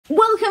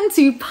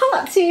to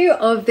part 2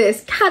 of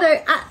this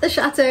cadeau at the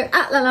Chateau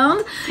at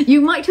Lalande.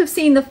 You might have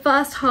seen the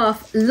first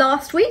half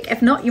last week.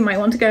 If not, you might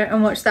want to go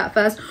and watch that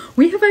first.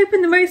 We have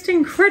opened the most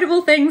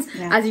incredible things.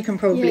 As you can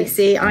probably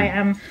see, I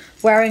am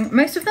wearing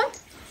most of them.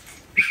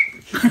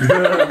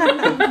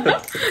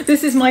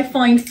 This is my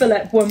fine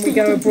Philip when we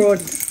go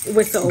abroad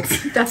whistles,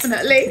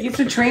 definitely. You have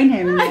to train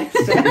him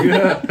next.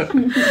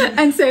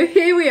 And so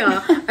here we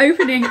are,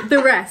 opening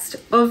the rest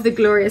of the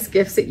glorious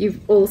gifts that you've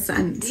all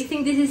sent. Do you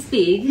think this is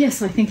big?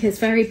 Yes, I think it's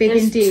very big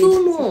There's indeed.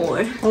 2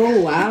 more.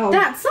 Oh wow.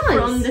 That size?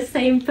 From the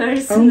same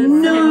person. Oh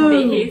no.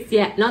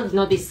 Yeah,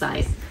 not this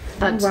size.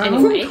 But Wow.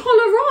 anyway. From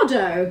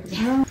Colorado.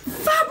 Yeah.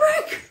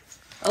 Fabric!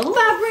 Oh.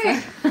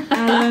 Fabric!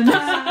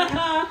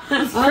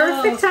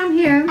 Perfect, I'm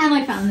here. And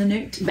I found the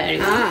note. Very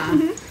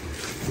good.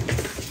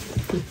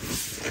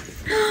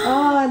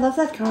 Oh, I love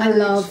that card. I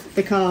love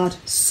the card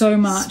so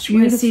much. It's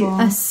We see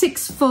beautiful. a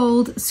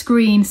 6-fold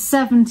screen,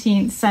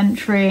 17th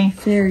century.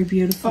 Very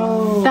beautiful.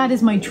 Oh. That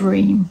is my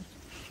dream.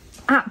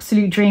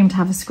 Absolute dream to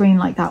have a screen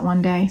like that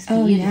one day.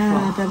 Oh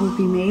yeah, that would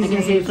be I amazing.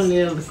 can see it from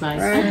the other side.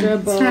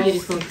 Incredible. It's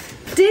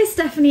beautiful. Dear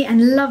Stephanie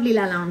and lovely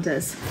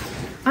Lalanders,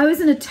 I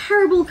was in a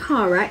terrible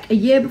car wreck a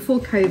year before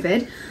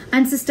COVID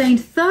and sustained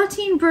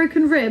 13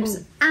 broken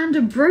ribs and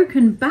a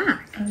broken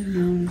back. Oh,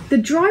 no. The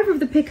driver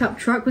of the pickup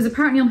truck was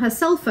apparently on her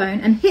cell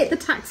phone and hit the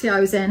taxi I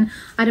was in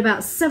at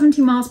about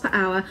 70 miles per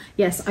hour.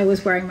 Yes, I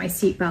was wearing my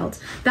seatbelt.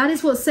 That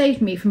is what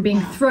saved me from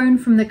being thrown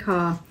from the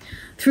car.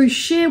 Through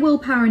sheer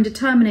willpower and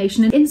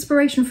determination and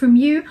inspiration from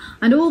you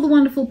and all the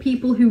wonderful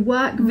people who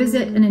work,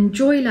 visit and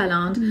enjoy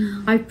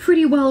Lalande, I've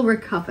pretty well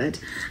recovered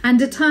and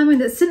determined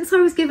that since I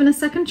was given a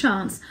second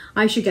chance,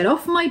 I should get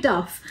off my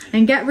duff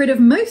and get rid of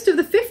most of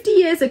the 50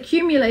 years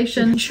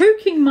accumulation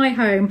choking my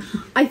home.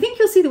 I think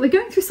you'll see that we're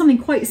going through something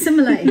quite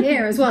similar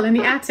here as well in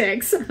the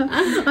attics.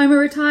 I'm a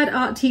retired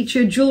art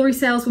teacher, jewellery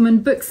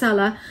saleswoman,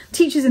 bookseller.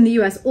 Teachers in the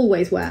US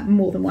always wear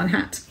more than one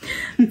hat.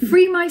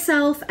 Free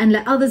myself and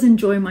let others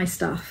enjoy my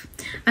stuff.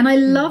 And I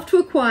love to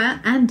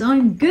acquire, and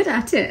I'm good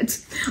at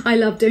it. I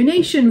love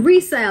donation,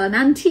 resale and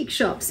antique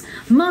shops,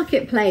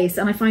 marketplace,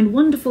 and I find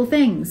wonderful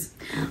things.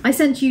 I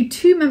sent you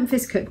 2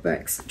 Memphis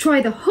cookbooks.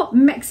 Try the hot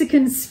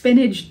Mexican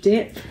spinach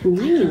dip.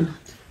 Ooh.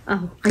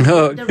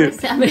 The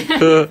rest, I mean,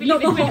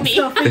 Not the hot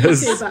stuff,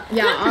 but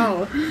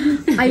yeah,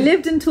 I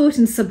lived and taught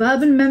in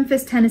suburban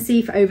Memphis,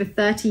 Tennessee for over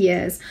 30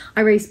 years.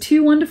 I raised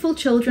 2 wonderful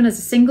children as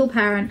a single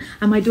parent,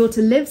 and my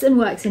daughter lives and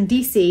works in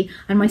DC,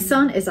 and my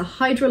son is a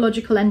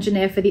hydrological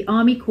engineer for the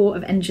Army Corps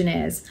of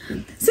Engineers.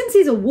 Since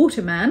he's a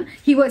waterman,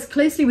 he works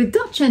closely with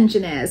Dutch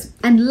engineers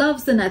and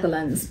loves the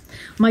Netherlands.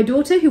 My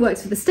daughter, who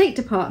works for the State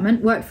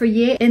Department, worked for a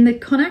year in the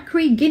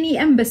Conakry Guinea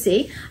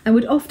Embassy and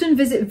would often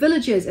visit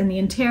villages in the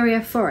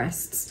interior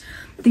forests.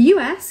 The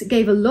US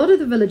gave a lot of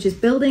the villagers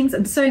buildings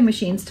and sewing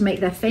machines to make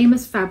their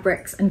famous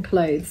fabrics and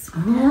clothes.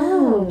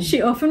 Oh.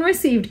 She often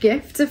received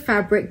gifts of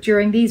fabric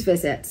during these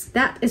visits.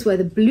 That is where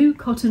the blue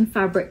cotton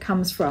fabric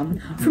comes from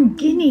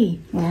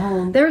Guinea.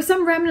 Wow. There are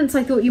some remnants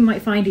I thought you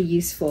might find her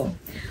useful.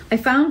 I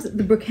found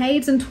the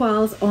brocades and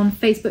toiles on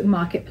Facebook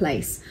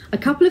Marketplace. A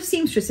couple of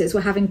seamstresses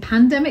were having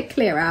pandemic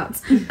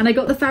clear-outs, and I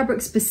got the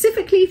fabric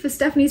specifically for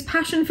Stephanie's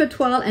passion for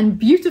toile and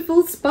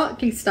beautiful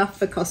sparkly stuff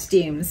for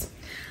costumes.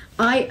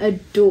 I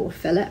adore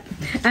Philip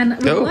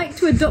and would like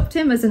to adopt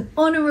him as an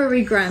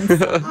honorary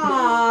grandson.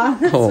 Aw,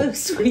 that's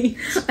so sweet.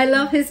 I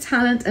love his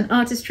talent and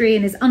artistry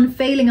and his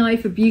unfailing eye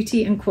for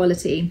beauty and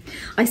quality.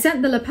 I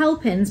sent the lapel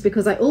pins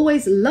because I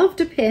always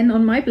loved a pin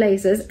on my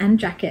blazers and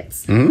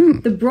jackets.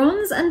 The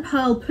bronze and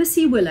pearl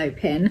Pussy Willow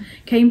pin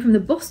came from the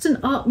Boston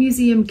Art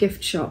Museum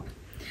gift shop.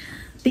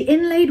 The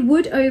inlaid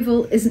wood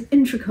oval is an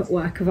intricate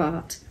work of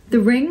art. The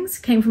rings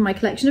came from my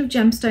collection of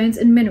gemstones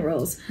and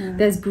minerals.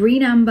 There's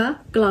green amber,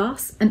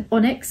 glass and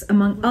onyx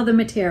among other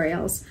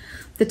materials.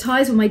 The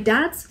ties were my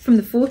dad's from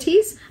the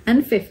 40s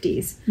and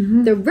 50s.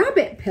 The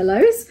rabbit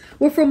pillows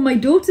were from my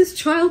daughter's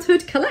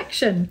childhood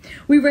collection.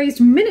 We raised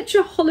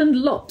miniature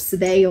Holland lops,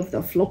 they of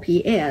the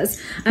floppy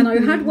ears, and I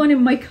had one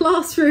in my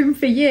classroom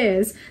for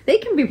years. They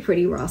can be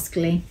pretty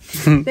rascally.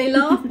 They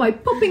laugh by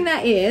popping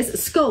their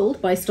ears, scold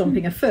by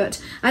stomping a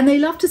foot, and they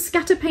love to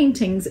scatter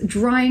paintings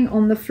drying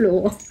on the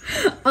floor.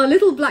 Our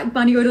little black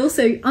bunny would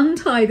also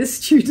untie the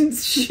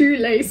students'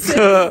 shoelaces.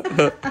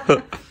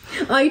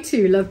 I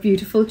too love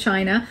beautiful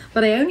china,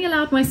 but I only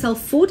allowed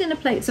myself 4 dinner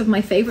plates of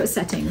my favourite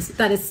settings.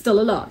 That is still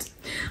a lot.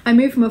 I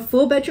moved from a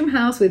 4-bedroom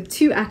house with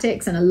 2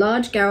 attics and a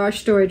large garage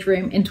storage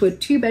room into a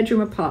 2-bedroom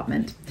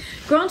apartment.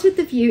 Granted,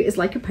 the view is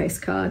like a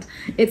postcard.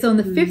 It's on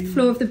the 5th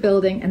floor of the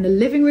building and the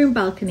living room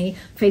balcony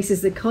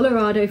faces the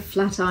Colorado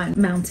Flatiron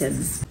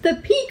Mountains. The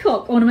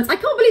peacock ornaments, I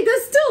can't believe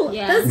there's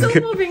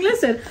still more being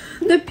listed.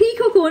 The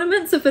peacock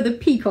ornaments are for the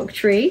peacock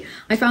tree.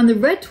 I found the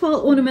red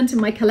toile ornament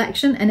in my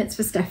collection and it's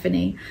for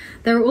Stephanie.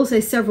 There are also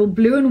several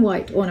blue and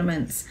white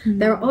ornaments.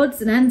 There are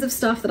odds and ends of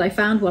stuff that I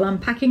found while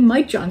unpacking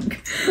my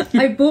junk.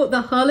 I bought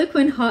the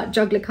Harlequin Heart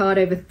Juggler card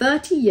over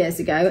 30 years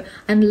ago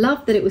and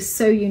loved that it was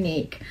so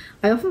unique.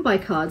 I often buy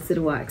cards that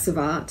are works of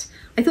art.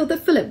 I thought that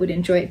Philip would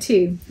enjoy it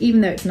too,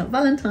 even though it's not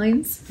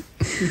Valentine's.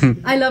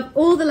 I love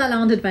all the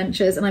Lalande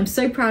adventures, and I'm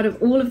so proud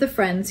of all of the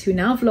friends who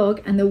now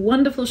vlog and the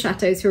wonderful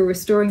chateaus who are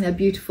restoring their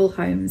beautiful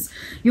homes.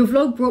 Your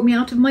vlog brought me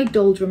out of my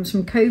doldrums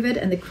from COVID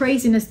and the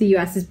craziness the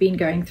US has been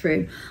going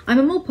through. I'm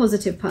a more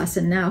positive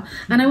person now,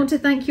 and I want to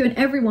thank you and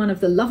every one of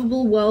the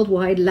lovable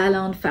worldwide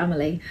Lalande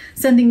family.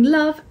 Sending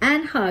love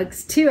and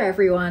hugs to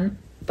everyone,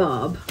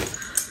 Bob.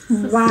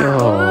 Wow.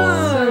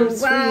 Oh,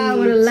 So wow,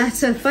 what a sweet.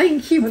 letter.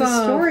 Thank you, What a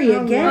Bob. story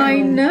again. I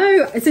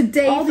know. It's a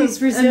day All of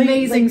these resilient,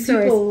 amazing like,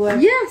 stories.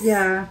 people, Yes.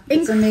 yeah,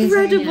 it's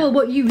Incredible amazing.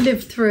 what you've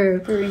lived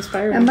through. Very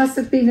inspiring. It must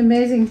have been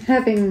amazing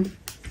having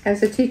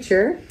as a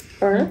teacher,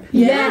 or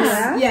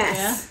Yes.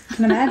 Yes. I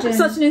can imagine.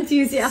 Such an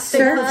enthusiastic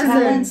Sure, person.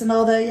 talents and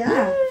all the,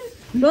 yeah.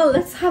 Well,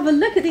 let's have a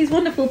look at these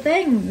wonderful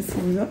things.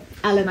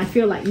 Alan, I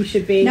feel like you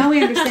should be. Now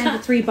we understand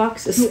the 3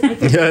 boxes.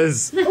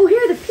 Yes. Oh,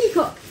 here are the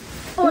peacock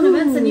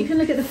ornaments, and you can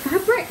look at the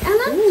fabric,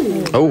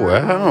 Ellen. Oh,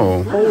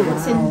 wow.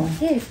 What's in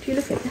here? If you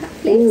look at that,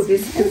 oh, please.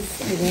 this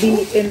could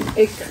be an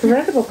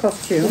incredible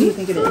costume. What do you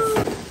think it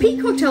is?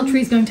 Peacocktail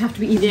tree is going to have to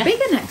be even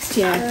bigger next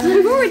year.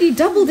 We've already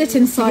doubled it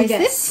in size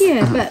Yes. this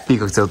year, but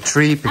Peacocktail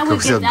tree,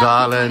 peacocktail that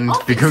garland,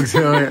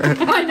 peacocktail...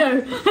 I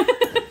know.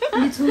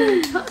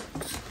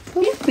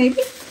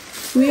 Maybe.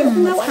 We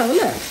open that one.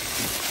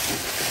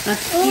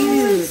 That's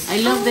cute.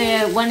 I love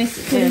the one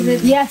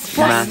is Yes,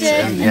 frosted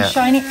Matte and yeah.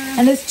 shiny,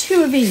 and there's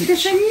 2 of each.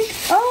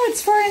 Oh,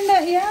 it's for in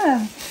the,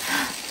 yeah.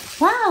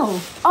 Wow.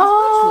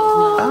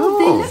 Oh,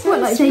 they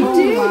look like they do.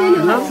 They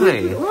look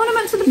Lovely. like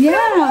ornaments of the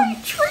Yeah.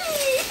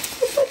 tree.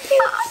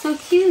 so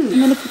cute. I'm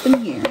going to put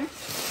them here.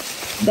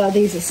 Oh,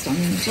 these are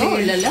stunning. Oh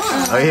la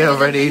la. Are you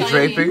already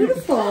draping?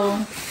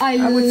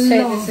 I would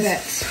say love this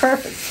it. is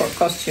perfect for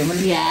costume.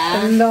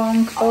 Yeah. A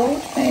long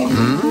coat, maybe.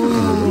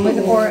 With,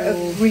 or a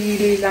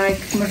really like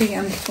Marie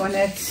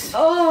Antoinette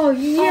Oh,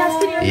 yes.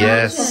 Can you imagine?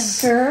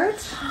 Yes. shirt.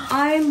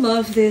 I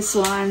love this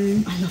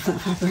one. I love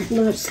that fabric.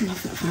 Love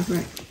that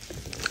fabric.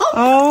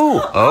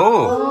 Oh.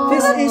 Oh.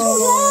 This is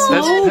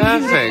That's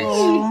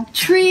perfect.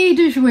 Tree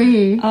de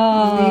jouy.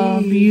 oh,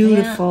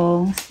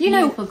 beautiful. You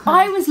know, Beautiful colour.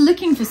 I was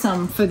looking for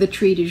some for the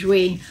tree de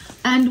jouy,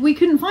 and we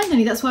couldn't find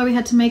any. That's why we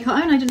had to make our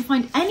own. I didn't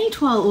find any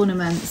toile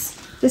ornaments.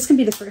 This can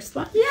be the first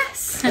one.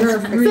 Yes. They're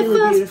the really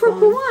first beautiful.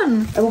 proper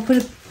one. I will put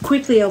it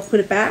quickly. I'll put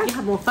it back. You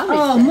have more fabrics.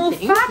 Oh, I more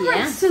think.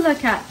 fabrics to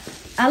look at.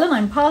 Ellen,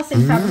 I'm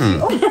passing fabric.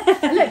 Oh,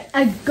 look,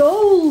 a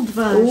gold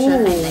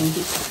version.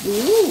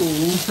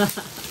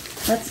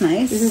 That's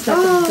nice. This is like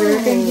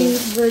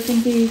a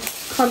burgundy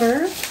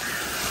color,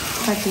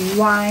 like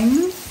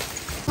wine.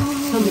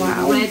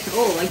 Wow. Red.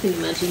 Oh, I can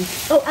imagine.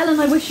 Oh, Ellen,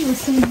 I wish you were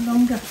staying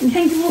longer.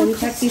 Think more we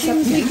pack these up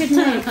costumes we could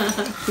make.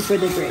 before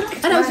they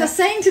break. And I was just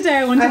saying today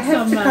I wanted I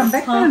have some to come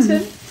back tartan.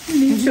 then.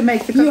 To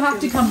make the You have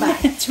to come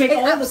back. To make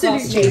all the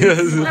Absolutely.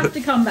 costumes. You have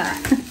to come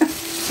back.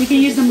 You can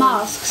use the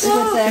masks with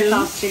the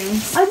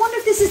costumes. I wonder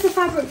if this is the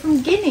fabric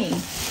from Guinea.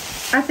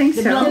 I think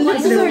so. blonde one.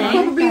 So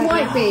probably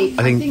white bee.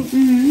 I think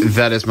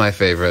that is my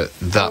favorite.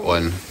 That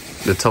one.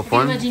 The top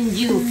one. Imagine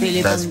you,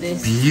 Philip, That's on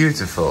this.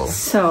 beautiful.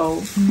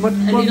 So, what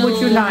would you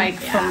little- like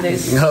from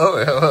this?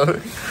 Oh,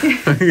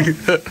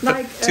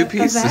 Like Two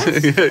piece. a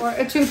vest or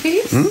a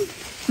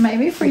 2-piece?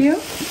 Maybe for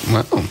you.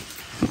 wow.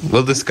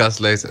 We'll discuss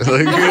later.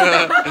 Look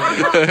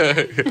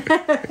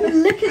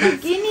at the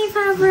Guinea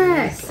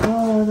fabric.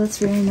 Oh,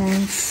 that's really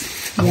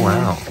nice. Oh,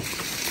 wow.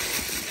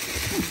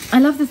 I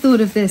love the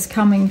thought of this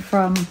coming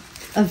from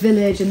a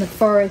village in the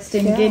forest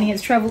in Guinea.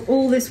 It's travelled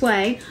all this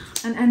way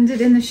and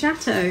ended in the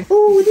chateau.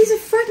 Oh, these are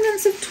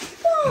fragments of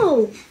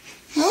toile.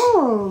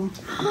 Oh.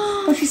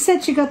 Well, she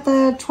said she got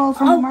the 12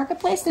 from the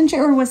marketplace, didn't she?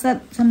 Or was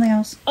that something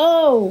else?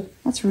 Oh,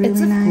 That's really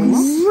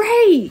nice.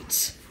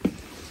 great.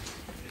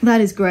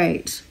 That is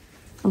great.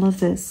 I love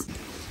this.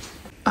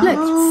 Look,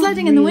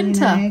 sledding in the Really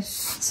winter.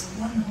 nice.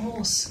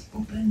 Oh,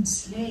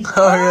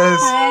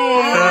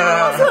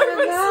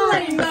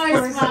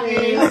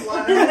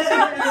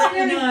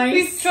 yes.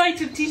 We tried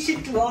to teach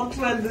it to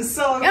Antoine the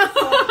song.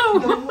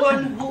 The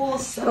one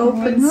horse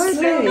Open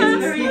sleigh.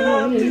 very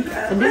lovely.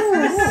 And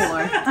there's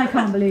more. I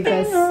can't believe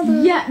there's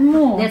yet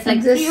more. There's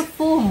like 3 or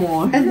 4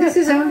 more. And this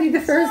is only the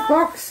first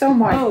box. So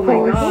my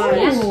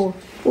Oh,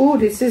 Oh,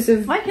 this is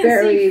a I can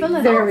very, see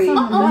Philip. very Oh,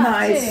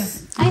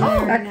 nice, I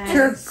know. like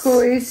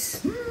turquoise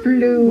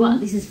blue. Wow,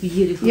 this is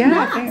beautiful.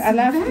 Yeah, I think I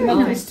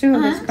love this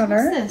too. This color.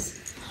 What's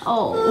this?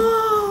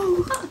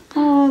 Oh.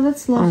 Oh,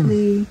 that's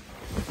lovely.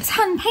 It's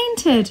hand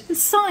painted.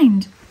 It's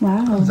signed.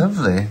 Wow.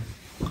 Lovely.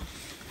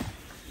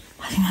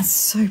 I think that's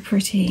so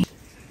pretty.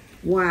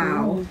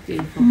 Wow.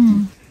 Beautiful.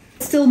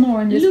 Still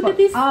more in this Look box. at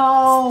this.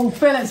 Oh,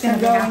 Philip's going to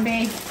be go.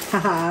 happy.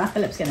 Haha.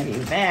 Philip's going to be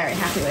very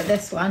happy with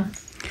this one.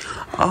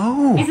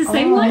 Oh. It's the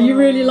same Oh, one. you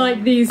really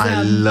like these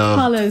I love-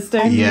 colours,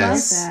 don't you?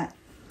 Yes. That.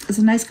 It's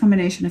a nice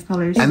combination of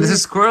colors. And there's a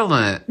squirrel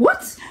in it.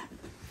 What?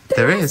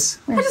 There is.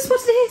 I just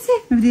wanted to hit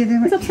it. Maybe the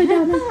other It's upside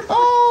down.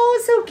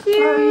 Oh, so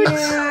cute.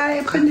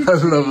 I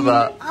love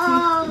that.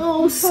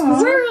 Oh,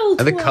 squirrel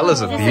And the toy.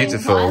 colours are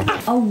beautiful.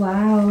 Oh,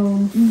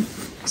 wow.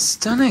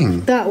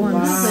 Stunning. That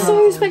one's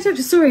so spectacular.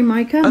 Sorry,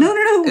 Micah.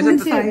 No. Is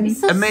It's it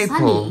fine. a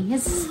maple? Sunny.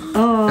 Yes.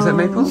 Is it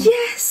maple?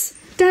 Yes!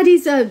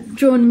 Daddy's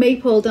drawn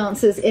maypole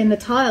dancers in the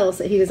tiles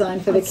that he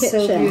designed for the That's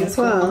so kitchen as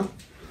well.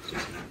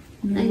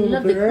 I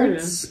love the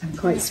birds. color. I'm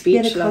quite Yeah,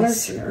 speechless. the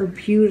colours are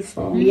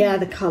beautiful. Yeah,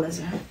 the colours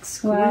are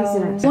exquisite.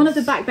 Wow. One of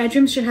the back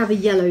bedrooms should have a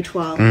yellow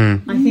toile.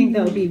 I think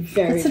that would be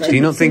very, very Do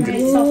you not think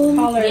Nice soft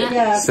color. Yeah.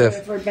 Yeah,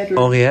 Seth, for bedroom.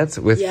 Henriette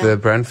with Yeah. the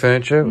brand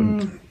furniture?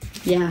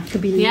 Yeah,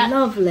 could be Yeah.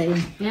 lovely.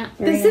 Yeah.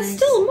 There's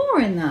still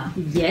more in there.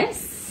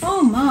 Yes.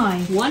 Oh my.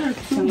 One or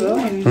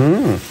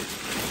two.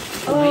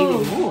 Oh,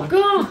 Maybe more.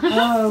 God.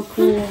 Oh,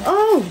 cool.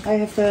 Oh, I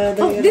have the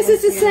oh, this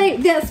is the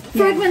same. There's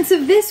fragments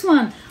of this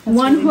one.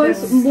 One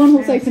horse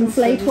open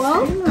sleigh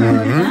toile.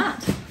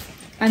 That.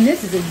 And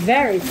this is a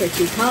very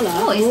pretty colour.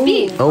 Oh, it's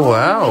big. Oh,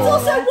 wow.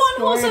 Also, one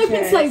horse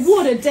open sleigh.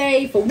 What a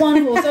day for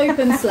one horse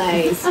open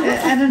sleighs.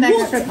 And an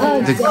extra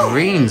What a The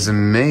green's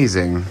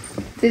amazing.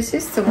 This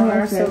is the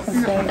one so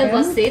That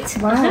was it.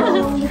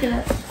 Wow. Look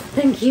at that.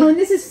 Thank you. Oh, and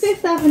this is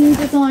Fifth Avenue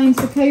Designs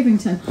for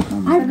Covington.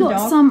 I've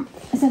got some.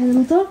 Is that a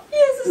little dog?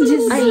 Yes, it's a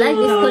little dog. I like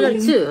this color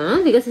too,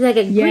 huh? Because it's like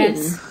a green.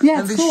 Yeah,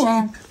 And it's the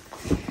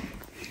cool.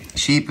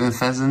 Sheep and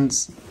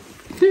pheasants.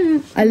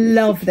 I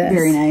love this.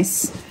 Very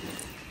nice.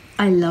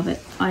 I love it.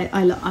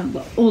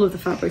 Well, all of the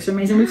fabrics are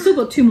amazing. We've still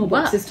got 2 more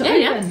boxes to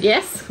open.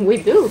 Yes, we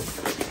do.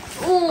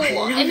 Oh,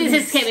 and this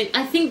is Kevin.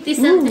 I think these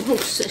are the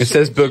books. It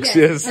says books,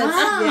 yes.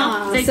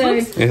 Take So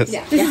books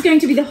Yes. this is going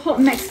to be the hot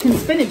Mexican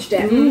spinach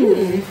dip.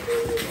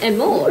 and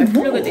more.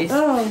 Look at this.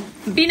 Oh,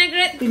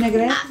 Vinaigrette.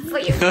 vinaigrette. For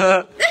you.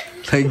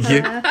 Thank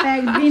you.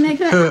 Perfect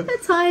vinaigrette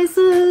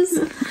appetizers.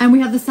 And we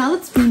have the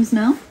salad spoons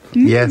now.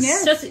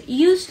 Yes. Just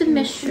use the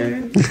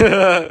measure,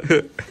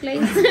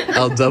 please.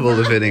 I'll double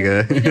the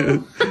vinegar.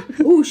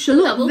 Ooh,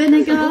 shallot Double.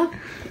 vinegar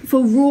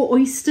for raw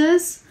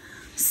oysters.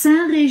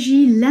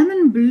 Saint-Régy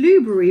lemon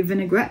blueberry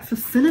vinaigrette for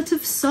fillet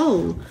of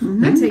sole.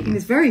 They're taking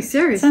this very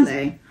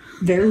seriously.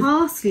 Very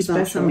Parsley special.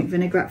 balsamic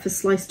vinaigrette for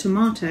sliced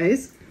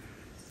tomatoes.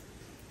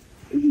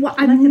 What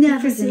I I've like the never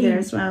pictures in seen there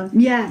as well.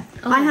 Yeah,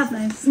 I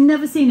have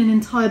never seen an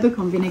entire book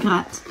on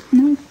vinaigrette.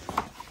 No.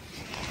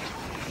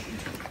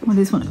 What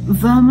is one?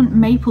 Vermont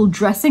maple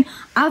dressing,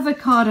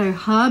 avocado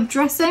herb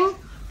dressing.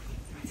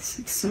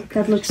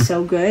 That looks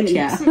so good.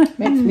 Yeah.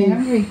 Makes me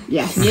hungry.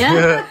 Yes.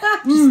 Yeah.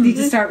 Just need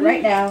to start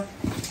right now.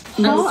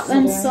 Heart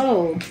and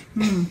soul.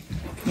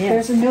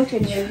 There's a note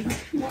in here.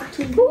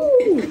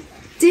 Ooh.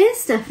 Dear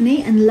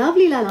Stephanie and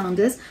lovely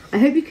Lalanders, I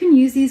hope you can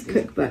use these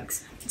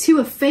cookbooks. 2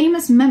 are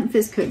famous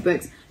Memphis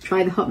cookbooks.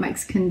 Try the hot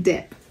Mexican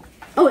dip.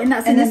 Oh, and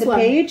that's in And then this the one.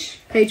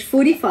 page.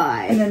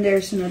 45. And then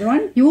there's another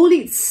one. You all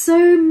eat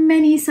so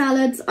many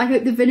salads. I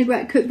hope the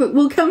vinaigrette cookbook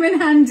will come in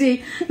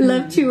handy.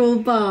 Love to you all,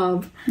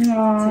 Barb.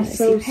 Oh,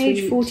 so page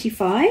sweet.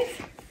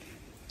 45.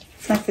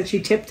 It's nice that she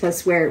tipped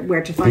us where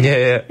to find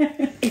it.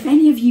 Yeah. If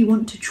any of you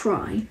want to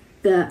try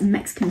the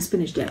Mexican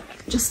spinach dip,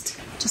 just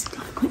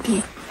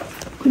quickly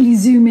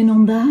zoom in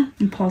on there.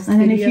 And pause the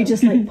And then video. if you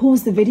just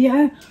pause the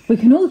video, we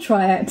can all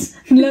try it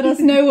and let us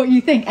know what you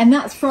think. And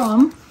that's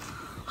from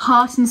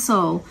Heart and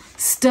Soul,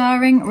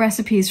 Stirring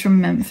Recipes from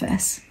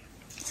Memphis.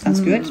 Sounds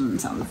good.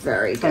 Sounds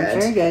very Sounds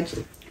very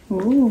good.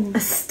 A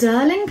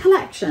sterling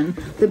collection,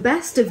 the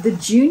best of the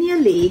Junior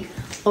League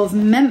of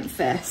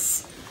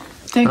Memphis.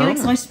 Don't get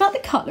excited about the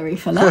cutlery,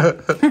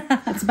 Philip.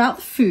 It's about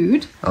the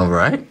food. All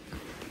right.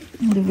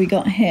 What have we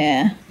got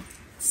here?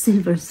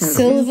 Silver service.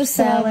 Silver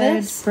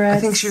service. I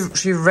think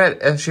she wrote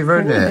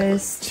it.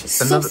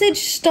 Sausage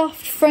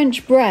stuffed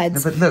French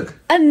breads. But look.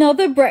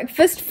 Another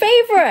breakfast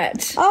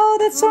favourite. Oh,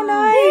 that's so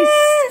nice.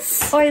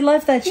 Yes. Oh, I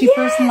love that she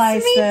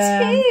personalized me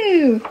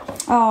too.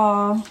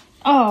 Oh,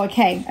 Oh,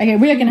 okay. Okay,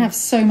 we are going to have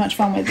so much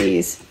fun with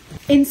these.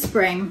 In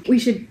spring, we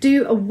should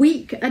do a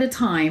week at a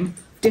time,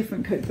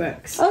 different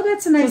cookbooks. Oh,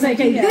 that's a nice Okay,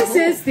 idea. this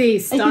is the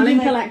Starling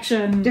like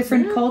collection.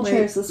 different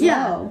cultures as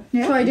well.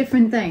 Yeah, try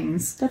different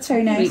things. That's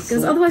very nice.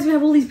 Because otherwise we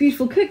have all these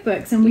beautiful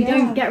cookbooks and we Yeah.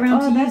 don't get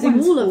around Oh, to that using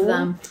one's all of cool.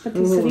 them. Oh,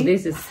 Patisserie.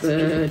 this is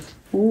good.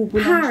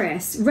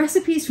 Paris,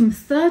 recipes from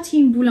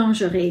 13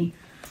 boulangeries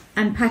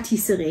and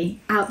patisseries,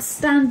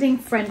 outstanding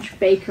French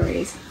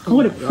bakeries. Oh,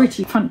 what a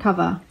pretty front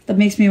cover. that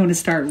makes me want to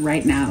start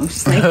right now.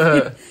 Just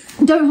like,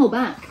 Don't hold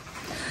back.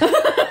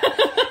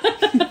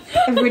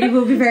 Everybody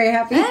will be very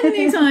happy.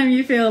 Anytime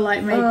you feel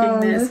like making Oh,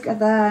 this. look at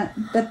that.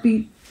 That'd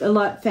be a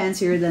lot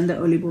fancier than the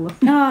oliboule.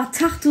 Ah,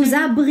 tarte aux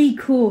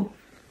abricots.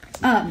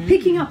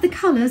 Picking up the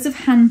colours of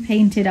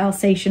hand-painted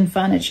Alsatian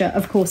furniture.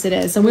 Of course it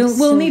is. So we'll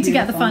so need to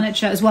get the beautiful.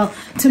 furniture as well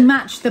to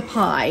match the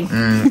pie.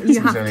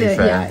 You have only to,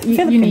 fair. yeah. You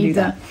Philip can need do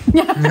that.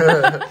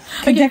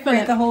 can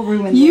decorate the whole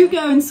room. You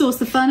go and source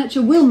the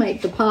furniture. We'll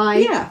make the pie.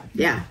 Yeah.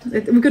 Yeah.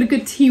 We've got a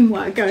good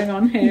teamwork going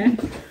on here.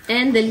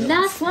 And the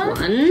last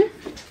one.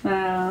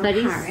 Wow.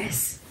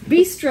 Paris.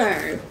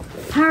 Bistro.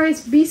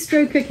 Paris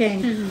bistro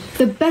cooking.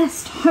 The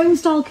best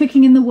home-style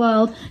cooking in the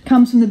world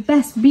comes from the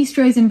best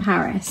bistros in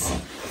Paris.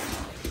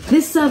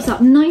 This serves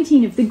up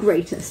 19 of the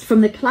greatest, from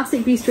the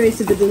classic bistros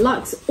to the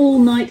deluxe,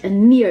 all-night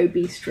and neo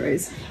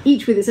bistros,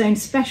 each with its own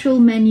special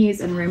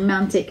menus and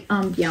romantic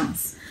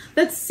ambiance.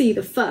 Let's see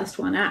the first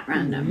one at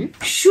random.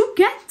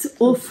 Chouquette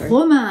au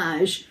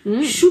fromage.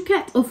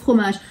 Chouquette au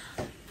fromage.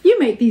 You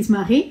make these,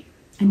 Marie,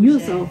 and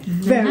yours are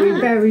very,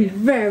 very,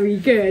 very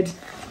good.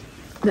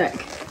 Look,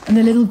 and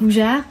the little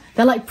gougères,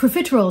 they're like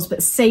profiteroles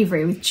but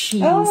savoury with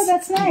cheese. Oh,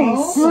 that's nice.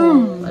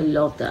 Oh, I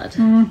love that.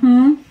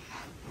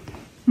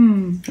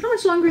 How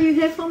much longer are you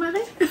here for,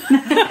 Marie?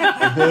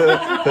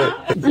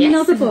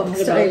 Another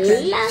box to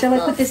open. Shall I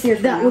put this here?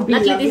 That would be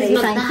Luckily, lovely, this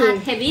is not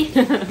thank that you.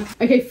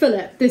 heavy. Okay,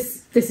 Philip,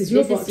 this is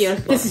your This box. is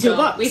yours. This is your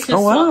box. We should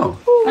Oh wow,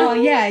 Oh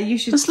yeah, you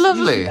should. that's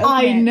lovely.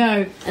 I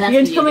know. And You're that's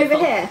going to come over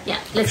beautiful. here? Yeah,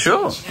 let's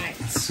Sure.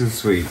 So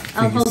sweet. I'll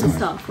Thank you hold so the much.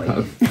 staff for you.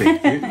 Oh,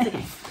 thank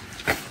you.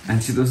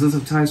 And see, those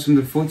little ties from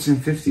the 40s and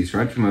 50s,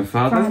 right? From my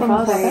father?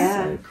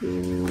 Yeah.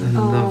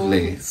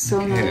 Lovely. So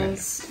Okay.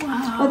 nice.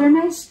 Wow. Oh, they're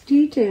nice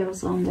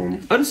details on there.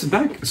 Oh, that's the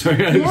back.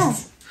 Sorry, I Yeah.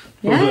 just...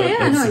 Yeah, no,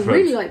 I That's the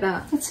really front. like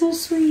that. That's so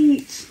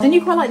sweet. And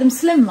you quite like them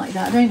slim like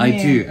that, don't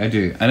you? I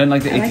do. I don't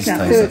like the 80s that.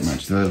 ties that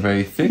much. They're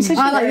very thick.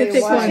 I like the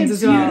thick ones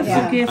as well.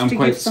 Yeah. I'm Gift to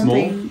quite give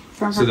something small,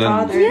 from so her then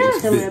father it's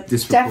to Philip.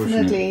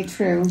 disproportionate. Definitely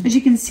true. As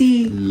you can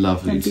see,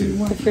 Lovely too.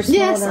 If you're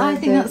Yes, smaller, I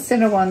think the that's-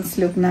 thinner ones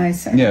look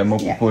nicer. Yeah, more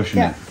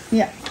proportionate.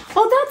 Yeah.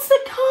 Oh, that's the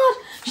card.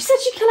 She said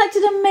she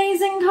collected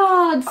amazing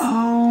cards.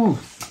 Oh,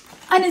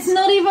 And it's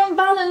not even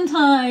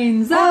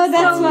Valentine's. that's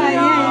so why, nice.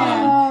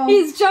 yeah.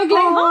 He's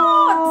juggling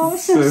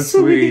hearts. so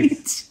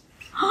sweet.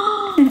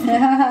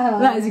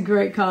 That is a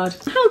great card.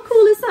 How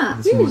cool is that?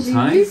 There's more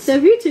ties. So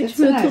who took It's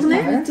a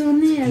nice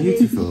colour.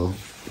 Beautiful.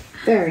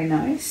 Very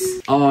nice.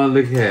 Oh,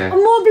 look here.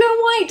 More blue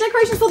and white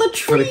decorations for the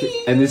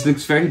tree. And this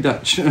looks very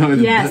Dutch.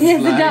 With Yes, the yes,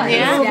 it flag. does.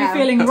 Yeah. We'll be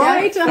feeling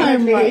right at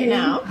home right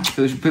now.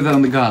 So we should put that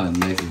on the garland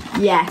later.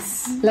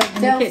 Yes. Like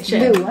the Delft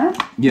kitchen. blue, huh?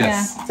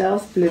 Yes.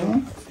 Delft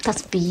blue.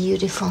 That's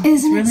beautiful.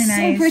 Isn't really it so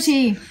nice.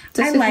 pretty?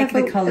 Does I it like have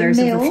the a colours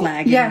of the mill?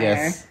 flag Yeah. in there.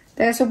 Yes.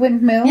 There's a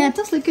windmill. Yeah, it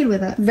does look good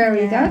with it.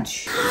 Very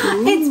Dutch.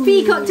 It's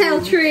Pea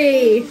Cocktail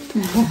Tree.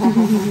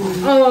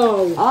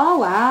 Oh. Oh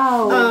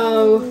wow!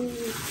 Oh.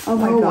 Oh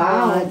my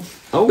god!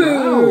 Oh,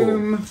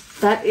 wow.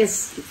 That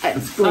is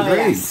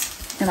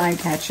Great. an eye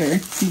catcher.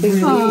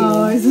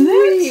 Oh, isn't it?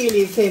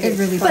 Really vivid. It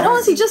really But does.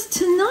 honestly, just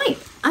tonight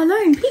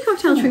alone, Pea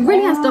Cocktail Tree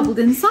really has doubled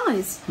in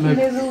size.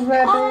 Little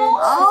rabbit.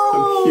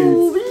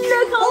 Oh,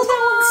 look on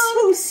that.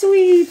 so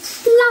sweet.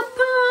 Look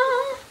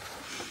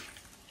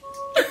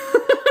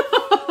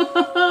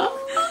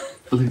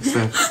at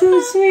that.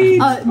 So sweet.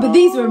 But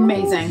these are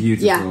amazing.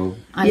 Beautiful. Yeah,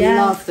 I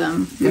Yeah. love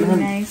them. Really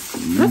nice.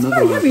 That's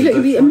very heavy. Look,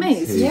 you'd be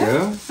amazed. Here you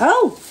go.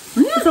 Oh,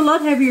 it's a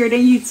lot heavier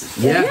than you'd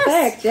Yeah.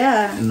 expect.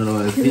 Yeah. Another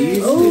one of these.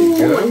 Oh,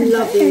 There you I go.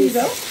 love these.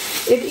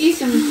 It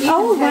even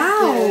Oh has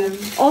wow!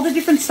 the- All the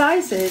different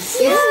sizes.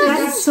 Yeah,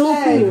 That's so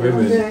flag cool.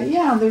 on the-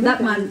 yeah, the That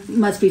ribbon. one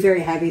must be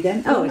very heavy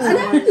then. Oh, it's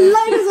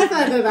Loads of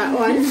feather, that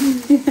one.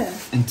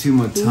 And two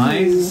more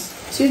ties.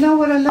 Do you know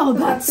what I love Oh,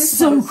 about that's this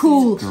so one?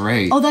 cool.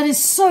 Great. Oh, that is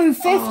so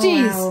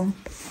 50s. wow.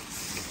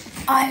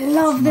 I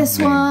love this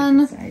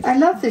Lovely. one. I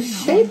love the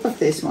shape of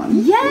this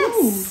one.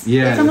 Yes.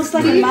 Yeah. It's almost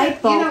like a great.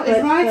 light bulb. You know, it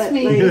reminds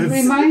me. like- It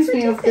reminds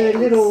me of the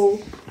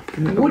little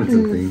Can I open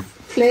wooden something?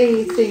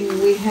 play thing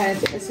we had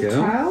as a Yeah.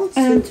 child.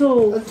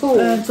 Tool. A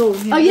tool.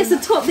 Oh, yes, the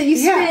top that you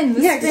spin.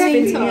 The yeah,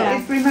 spinning exactly. top. Yeah.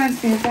 It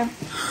reminds me of that.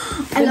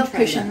 I love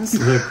cushions.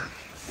 Look.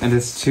 And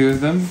there's two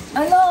of them.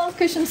 I love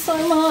cushions so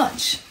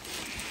much.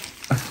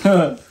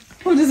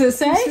 What does it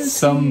say?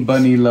 Some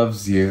bunny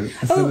loves you.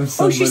 Oh,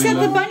 she said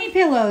the bunny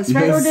pillows,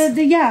 right? Yes. Or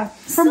the yeah,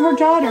 from her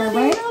daughter,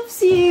 right?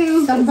 Loves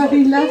you.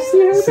 Somebody loves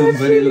you.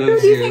 Somebody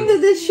loves Do you think you.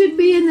 that this should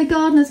be in the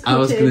gardener's cottage I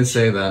was going to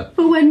say that.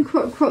 for when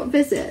Croc Croc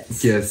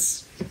visits?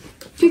 Yes.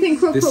 Do you think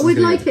Croc This Croc is would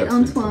gonna like get it,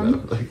 tucked into Antoine?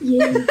 that, like-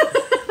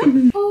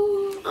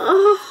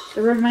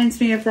 It reminds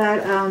me of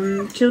that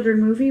children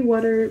movie,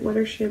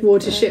 Watership.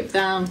 Watership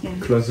down.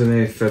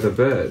 Cloisonné feather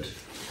bird.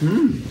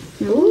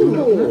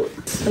 Ooh.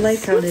 I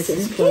like how this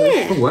is closed.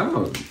 Yeah. Oh,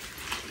 wow.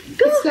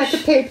 It's like a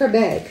paper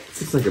bag.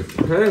 It's like a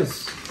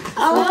purse.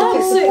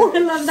 Oh, I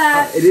love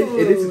that. It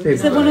is a paper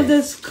Is it one of bag.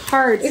 those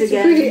cards It's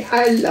again? really.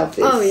 I love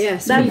this. Oh,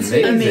 yes. That's Amazing.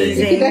 You could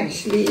amazing.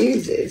 actually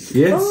use it.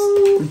 Yes.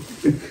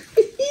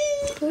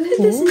 Look at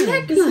this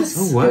necklace.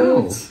 Oh,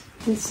 wow.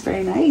 It's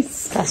very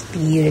nice. That's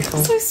beautiful.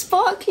 So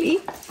sparkly.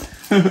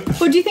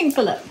 What do you think,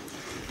 Philip?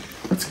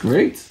 That's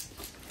great.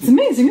 It's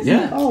amazing, isn't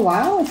Yeah. it? Oh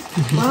wow.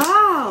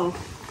 Wow.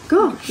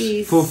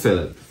 Gosh. For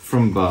Philip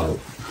from Bob.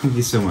 Thank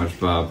you so much,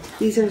 Bob.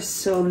 These are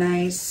so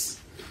nice.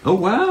 Oh,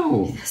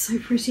 wow. So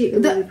pretty.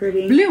 Really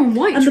pretty. Blue and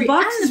white And the tree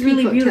box and is the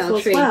really peacock beautiful tail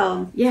as tree.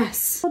 well.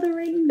 Yes. Oh, the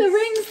rings. The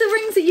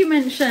rings that you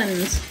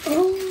mentioned.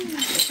 Oh,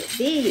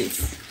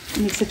 these.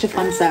 It makes such a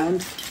fun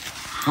sound.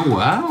 Oh,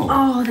 wow.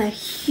 Oh, they're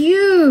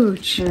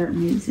huge. They're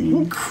amazing.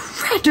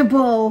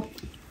 Incredible.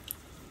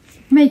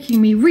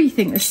 Making me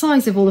rethink the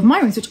size of all of my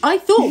rings, which I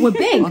thought were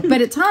big, but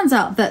it turns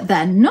out that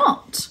they're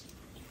not.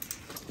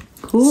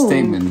 Cool.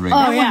 Stamen ring. Oh,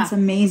 That yeah. one's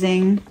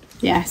amazing.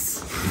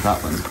 Yes.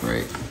 That one's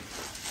great.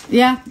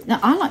 Yeah. No,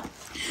 I like.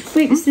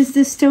 Wait, is this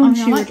the stone I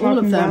you were like all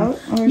of talking them.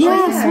 about? Or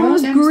Yes, one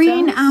was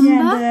green amber.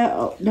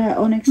 Yeah, the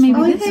onyx. Maybe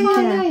one. this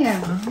one.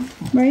 Yeah.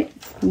 Right?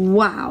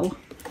 Wow.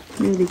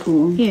 Really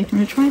cool. Here, do you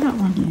want to try that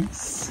one?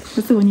 Yes.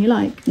 That's the one you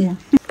like. Yeah.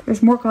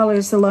 There's more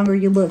colours the longer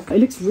you look. It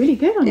looks really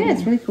good on you. Yeah,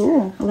 it's really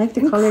cool. I like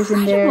the colours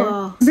in there.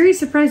 Incredible. I'm very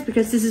surprised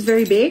because this is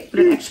very big, but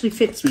it actually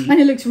fits me. And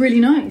it looks really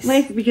nice.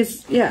 Like,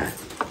 because, yeah,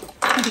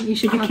 I think you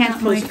should you have can't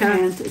that, close Micah. your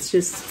hands. It's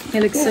just...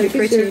 It looks so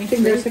Because your pretty.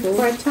 fingers are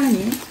quite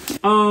tiny.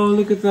 Oh,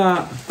 look at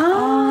that.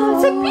 Oh,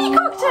 it's a pea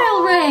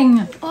cocktail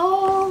ring.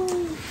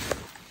 Oh,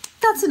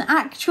 that's an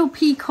actual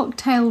pea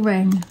cocktail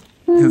ring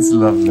It's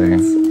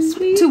lovely.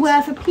 Sweet. to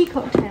wear for pea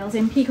cocktails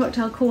in Pea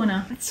Cocktail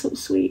Corner. That's so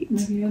sweet. Oh,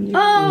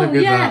 Look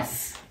at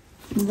yes.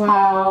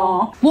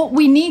 Wow. What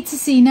we need to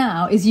see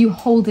now is you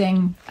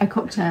holding a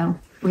cocktail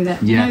with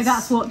it. Yes. No,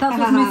 that's what's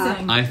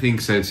missing. I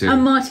think so too. A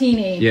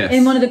martini Yes.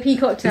 in one of the pea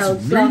cocktail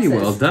It's really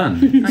glasses. well done.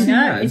 I know,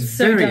 Yeah, it's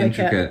so very delicate.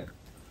 intricate.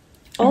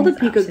 All the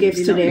Pico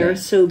gifts today are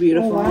so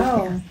beautiful.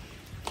 Wow.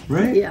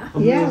 Right? Yeah.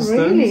 Of Yeah, those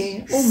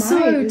really. Oh my,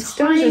 So the stones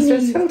tiny,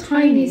 are so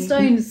tiny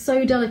stones,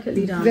 so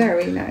delicately done.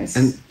 Very nice.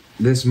 And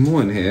there's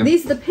more in here.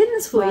 These are the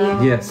pins for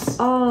you. Yes.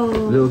 Oh,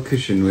 Little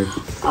cushion with.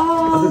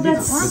 oh,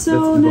 that's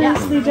so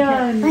that's nicely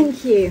done.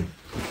 Thank you.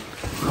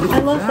 I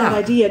love that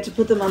idea to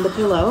put them on the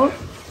pillow.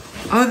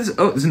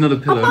 There's another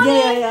pillow.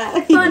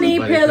 Yeah. Bunny Bunny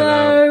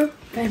pillow.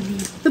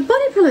 The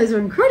bunny pillows are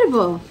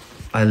incredible.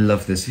 I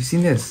love this. You've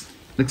seen this?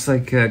 Looks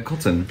like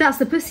cotton. That's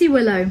the pussy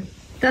willow.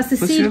 That's the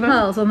Pussy seed willow?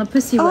 pearls on the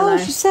pussy willow, Oh,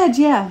 she said,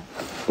 yeah.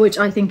 which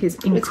I think is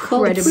called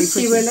incredibly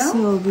pussy pretty. willow?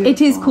 So beautiful.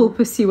 It is called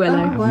pussy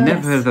willow. I've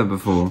never heard of that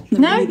before.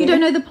 No, you don't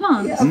know the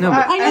plant. No,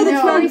 but I know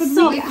the plant, but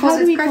soft. how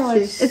do we call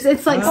it?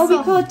 It's like Oh, we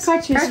soft. call it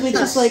crutches, which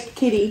is like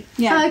kitty.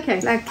 Yeah. Oh, okay.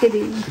 Like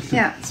kitty.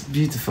 Yeah. it's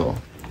beautiful.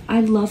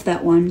 I love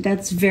that one.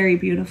 That's very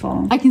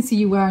beautiful. I can see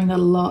you wearing that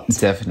a lot.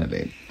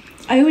 Definitely.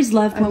 I always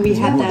loved when we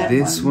had that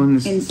This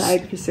one's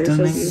inside because they're so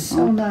stunning. beautiful.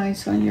 So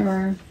nice on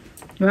your...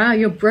 Wow,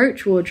 your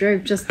brooch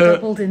wardrobe just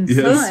doubled in size.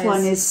 This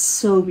one is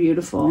so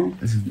beautiful.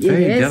 It's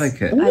very Yes.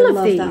 delicate. All I of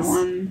love these. that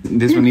one.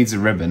 This one needs a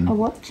ribbon, A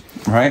what?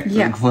 right?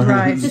 Yeah, Like one of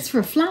right. those. It's for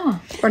a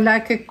flower. Or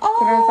like a cravat.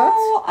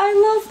 Oh, I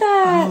love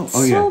that Oh,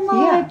 so yeah.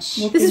 much.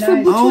 Would This be is for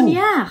nice.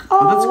 boutonnière.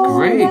 Oh, that's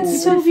great.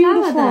 That's so There's a flower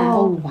beautiful. there.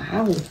 Oh,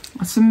 wow.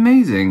 That's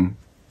amazing.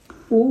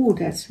 Oh,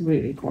 that's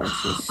really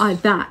gorgeous.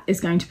 That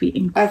is going to be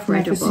I've never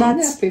incredible. seen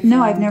That's that before.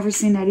 no, I've never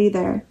seen that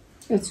either.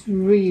 It's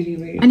really,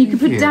 really... And you can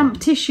put you.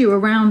 damp tissue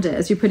around it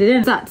as you put it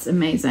in. That's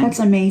amazing. That's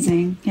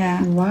amazing.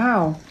 Yeah,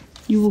 Wow.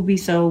 you will be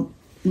so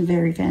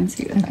very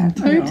fancy with that.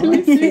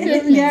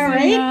 yeah,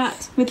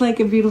 right? With like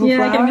a beautiful Yeah,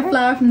 flower. getting a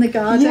flower from the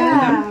garden.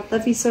 Yeah,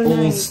 that'd be so All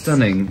nice.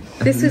 stunning.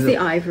 This was the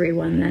ivory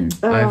one then.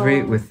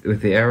 Ivory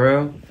with the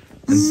arrow.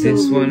 And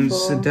this one's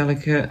so beautiful.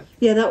 delicate.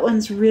 Yeah, that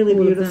one's really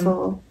All of them.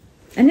 beautiful.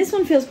 And this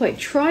one feels quite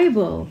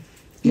tribal.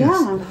 Yeah.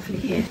 Lovely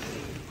here.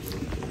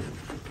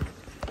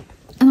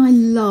 And I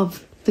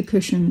love the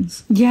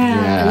cushions.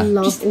 Yeah. I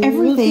love Just all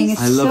everything of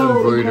is I love so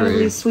embroidery.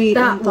 incredibly sweet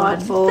that and one.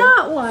 thoughtful.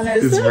 That one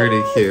is It's the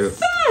really cute.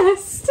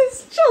 best.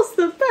 It's just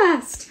the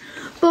best.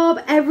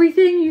 Bob,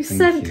 everything you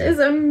sent you. is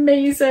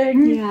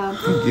amazing. Yeah.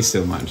 Thank you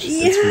so much.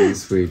 It's really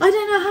sweet. I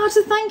don't know how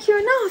to thank you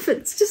enough.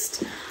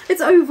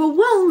 It's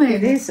overwhelming.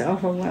 It is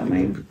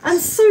overwhelming. And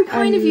so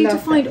kind I of you to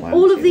love find that one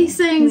all of too. these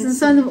things and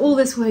send them all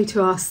this way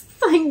to us.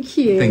 Thank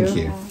you. Thank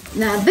you.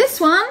 Now this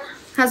one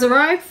has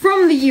arrived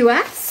from the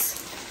US.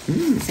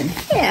 It's in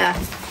here.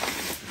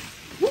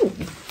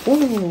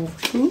 Ooh.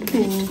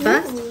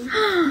 First,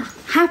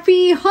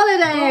 happy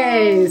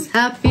holidays!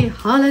 Happy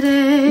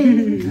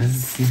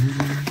holidays!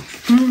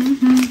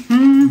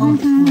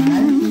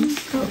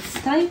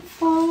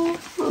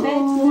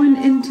 Oh,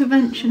 an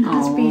intervention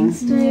has been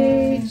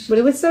staged. But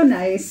it was so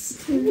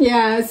nice.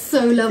 Yeah, it's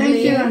so lovely.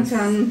 Thank you,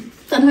 Anton.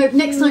 And hope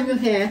next time you're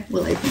here,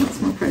 we'll open up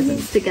some more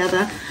presents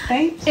together.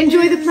 Thank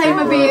Enjoy the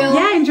Playmobil.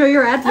 Yeah, enjoy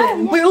your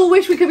advent. We all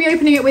wish we could be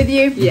opening it with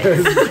you.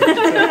 Yes.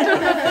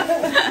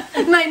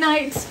 Night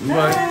night.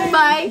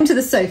 Bye. To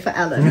the sofa,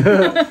 Ellen.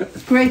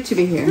 Great to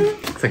be here.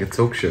 It's like a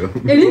talk show.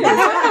 It is.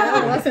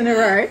 That's in a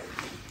row.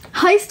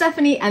 Hi,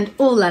 Stephanie and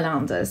all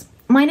Lalanders.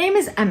 My name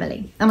is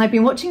Emily, and I've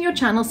been watching your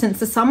channel since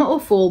the summer or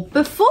fall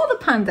before the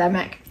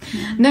pandemic.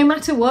 No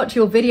matter what,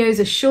 your videos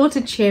are sure to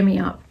cheer me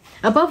up.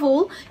 Above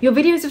all, your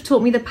videos have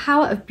taught me the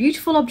power of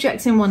beautiful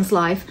objects in one's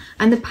life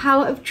and the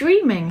power of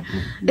dreaming.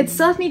 It's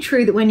certainly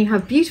true that when you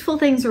have beautiful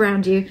things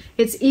around you,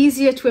 it's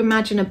easier to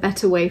imagine a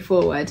better way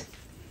forward.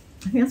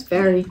 I think that's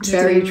very,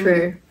 very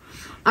true.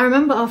 I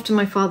remember after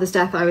my father's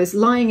death, I was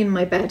lying in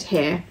my bed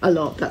here a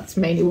lot. That's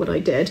mainly what I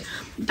did.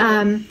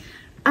 And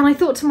I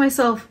thought to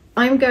myself,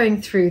 I'm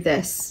going through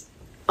this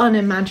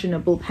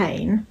unimaginable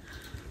pain,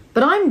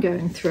 but I'm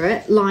going through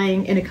it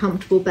lying in a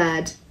comfortable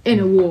bed in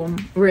a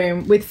warm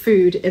room with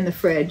food in the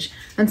fridge.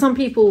 And some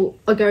people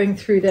are going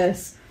through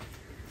this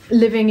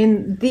living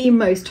in the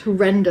most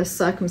horrendous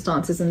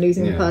circumstances and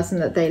losing the person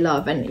that they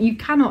love. And you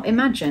cannot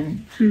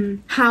imagine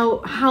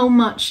how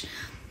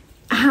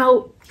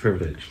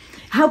Privilege.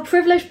 How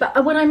privileged,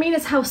 but what I mean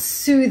is how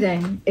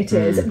soothing it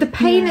is. The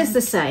pain is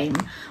the same,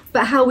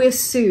 but how we're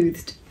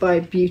soothed by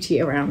beauty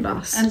around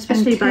us. And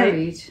especially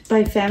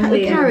by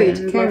family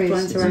and loved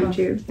ones around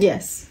you.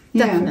 Yes,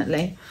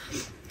 definitely.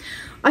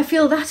 I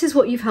feel that is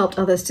what you've helped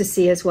others to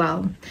see as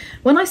well.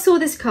 When I saw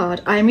this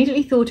card, I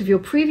immediately thought of your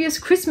previous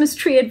Christmas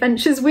tree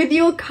adventures with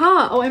your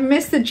car. Oh, I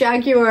miss the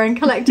Jaguar and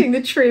collecting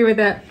the tree with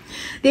it.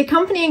 The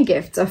accompanying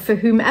gifts are for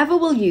whomever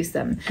will use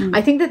them.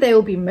 I think that they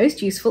will be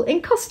most useful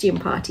in costume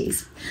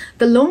parties.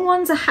 The long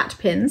ones are hat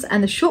pins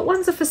and the short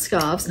ones are for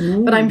scarves,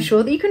 but I'm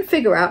sure that you can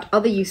figure out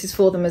other uses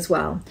for them as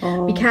well.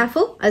 Be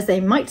careful, as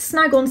they might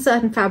snag on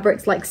certain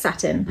fabrics like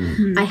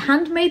satin. I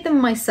handmade them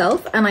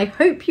myself and I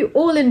hope you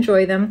all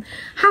enjoy them.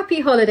 Happy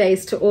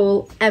holidays to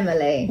all,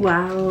 Emily.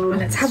 Wow.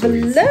 Let's have a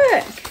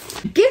look.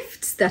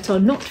 Gifts that are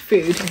not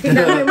food. I think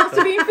that one must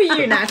have been for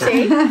you,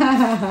 Natty.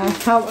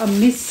 How I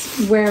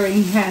miss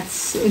wearing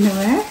hats in a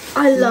way.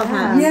 I love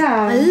hats.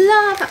 Yeah. I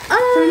love.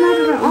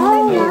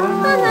 Oh,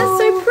 wow. That's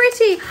so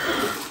pretty.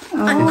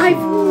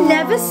 I've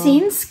never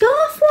seen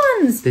scarf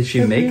ones. Did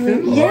she make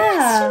them?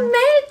 Yes, she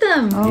made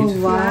them. Oh,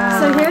 wow.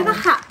 So here are the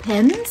hat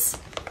pins.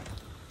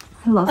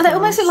 I love They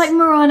almost look like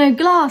Murano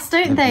glass,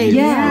 don't they?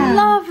 Yeah.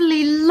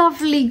 Lovely,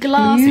 lovely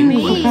glass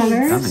Beautiful beads.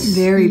 colours.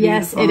 Very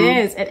Yes, beautiful. it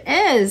is. It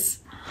is.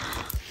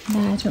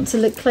 Now, do you want to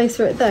look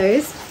closer at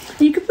those?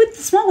 You could put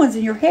the small ones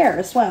in your hair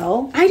as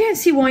well. I don't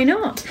see why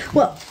not.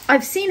 Well,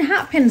 I've seen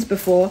hat pins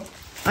before.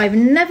 I've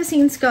never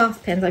seen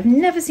scarf pins. I've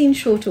never seen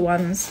shorter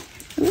ones.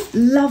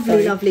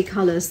 Lovely, lovely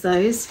colours,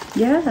 those.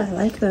 Yeah, I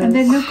like those. And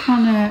they look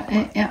on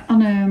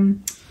a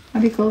how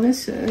do you call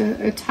this?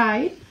 A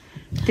tie.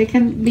 They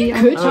can be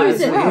on Could a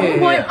use it.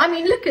 yeah. Why? I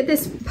mean, look at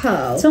this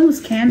pearl. it's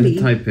almost candy.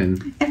 Type in.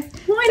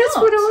 Why That's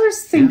not? what I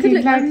was Could thinking.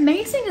 look Like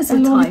amazing as a a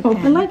tie lollipop.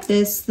 I pin. like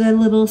this, the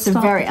little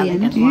stop very at the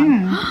elegant end.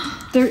 one. yeah.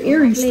 They're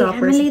earring Lovely,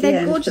 stoppers Emily, at the they're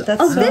end. gorgeous. But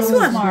that's Oh, so this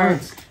one.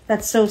 smart.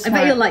 That's so I smart.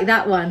 bet you'll like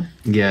that one.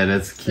 Yeah,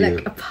 that's cute.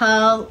 Look, a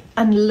pearl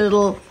and a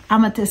little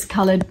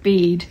amethyst-coloured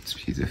bead. It's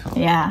beautiful.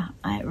 Yeah,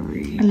 I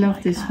really I love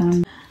like this that.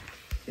 one.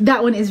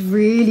 That one is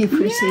really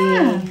pretty.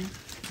 Yeah.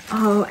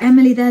 Oh,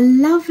 Emily, they're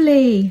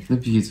lovely. They're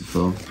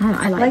beautiful.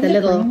 I like Like the the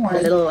little, green one.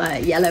 the little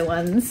yellow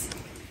ones,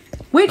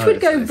 which would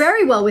that's go nice.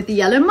 very well with the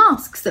yellow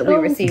masks that we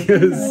received.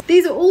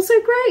 These are also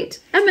great.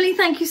 Emily,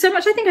 thank you so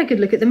much. I think I could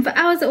look at them for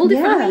hours. They're all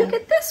different. Yeah. I mean, look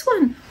at this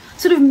one,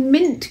 sort of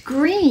mint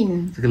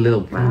green. It's like a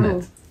little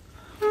planet.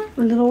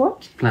 A little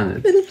what?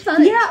 Planet. Little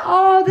planet. Yeah,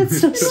 oh, that's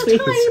so Little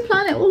sweet. tiny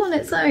planet all on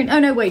its own. Oh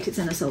no, wait, it's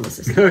in a solar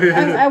system.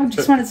 I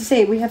just wanted to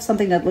say we have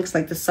something that looks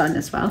like the sun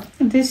as well.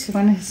 This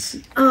one is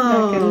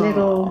like a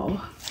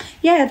little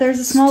Yeah, there's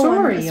a small one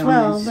story as on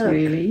well. this, Look.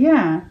 really.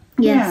 Yeah.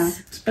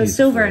 Yes. A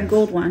silver and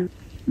gold one.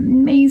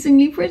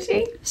 Amazingly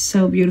pretty.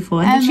 So beautiful.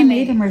 And then she Emily,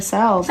 made them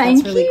herself.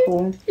 Thank That's really you.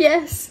 cool.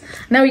 Yes.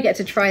 Now we get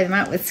to try them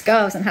out with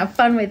scarves and have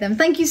fun with them.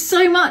 Thank you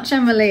so much,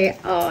 Emily.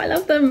 Oh, I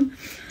love them.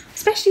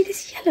 Especially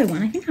this yellow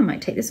one. I think I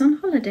might take this on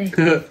holiday.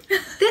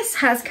 This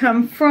has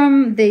come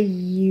from the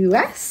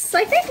US,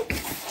 I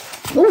think.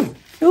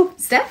 Oh,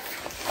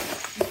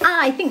 Steph.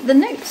 I think the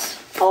note.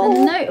 Oh,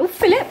 the note. Oh,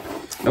 Philip.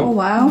 Oh,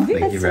 wow.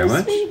 Thank you very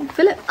much.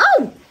 Philip.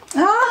 Oh,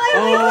 Oh, I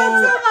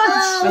like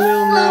that so much. A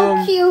little so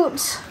gnome.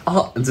 cute.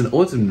 Oh, it's an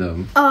autumn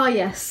gnome. Oh,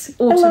 yes.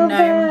 I Autumn love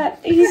gnome. that.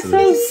 He's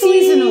so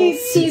Seasonal, sweet.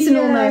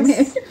 seasonal gnome.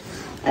 Yes.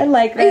 I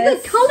like Hey,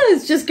 this. the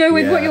colours just go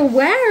with what Yeah. you're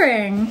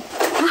wearing.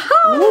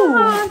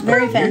 Ooh,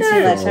 very fancy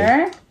Beautiful.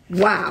 letter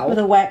Wow. with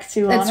a wax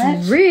seal on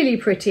That's it. really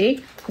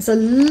pretty. It's a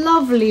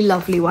lovely,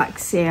 lovely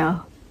wax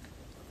seal.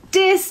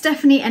 Dear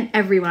Stephanie and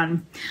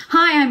everyone.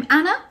 Hi, I'm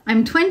Anna.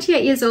 I'm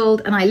 28 years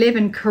old and I live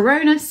in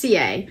Corona,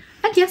 CA.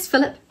 And yes,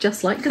 Philip,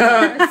 just like the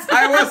virus.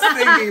 I was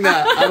thinking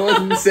that. I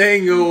wasn't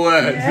saying a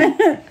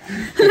word.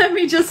 Let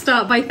me just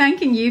start by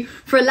thanking you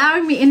for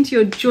allowing me into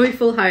your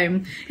joyful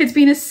home. It's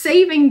been a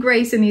saving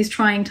grace in these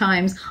trying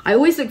times. I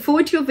always look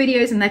forward to your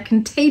videos and their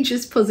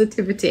contagious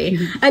positivity.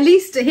 At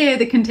least here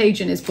the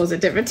contagion is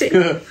positivity.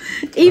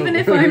 Even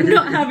if I'm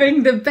not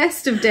having the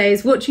best of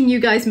days, watching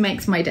you guys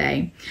makes my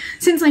day.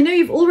 Since I know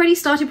you've already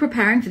started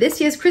preparing for this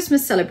year's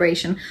Christmas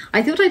celebration,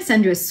 I thought I'd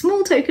send you a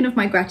small token of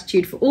my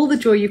gratitude for all the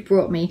joy you've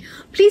brought me.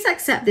 Please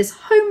accept this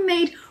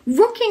homemade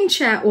rocking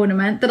chair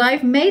ornament that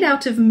I've made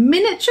out of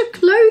miniature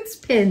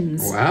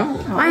clothespins. Wow.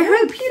 I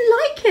hope you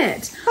like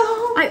it.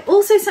 I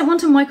also sent one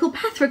to Michael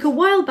Patrick a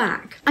while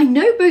back. I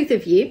know both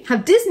of you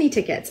have Disney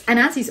tickets, and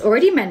as he's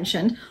already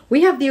mentioned,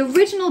 we have the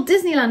original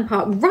Disneyland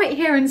park right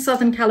here in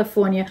Southern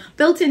California,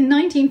 built in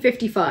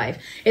 1955.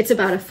 It's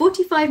about a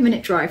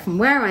 45-minute drive from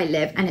where I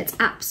live, and it's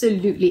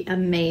absolutely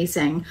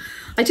amazing.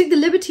 I took the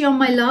liberty on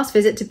my last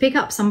visit to pick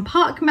up some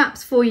park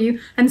maps for you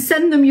and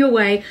send them your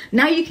way,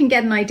 Now you can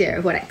get an idea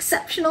of what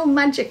exceptional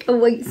magic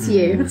awaits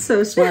you. That's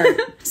so smart.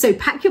 So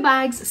pack your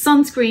bags,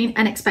 sunscreen,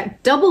 and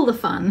expect double the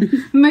fun.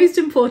 Most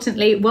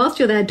importantly, whilst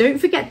you're there, don't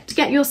forget to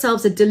get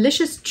yourselves a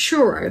delicious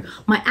churro,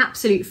 my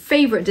absolute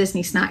favourite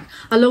Disney snack,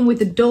 along with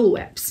the Dole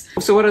Whips.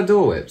 So what are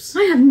Dole Whips?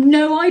 I have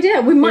no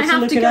idea. We might have to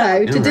have look to it go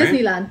up. to Alright.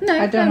 Disneyland. No,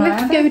 I don't we know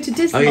have to go to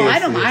Disney. Oh, yes. I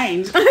don't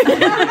mind.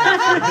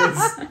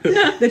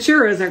 The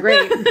churros are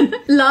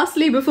great.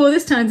 Lastly, before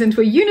this turns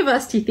into a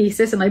university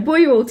thesis and I bore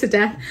you all to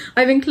death,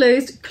 I've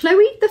enclosed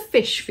Chloe the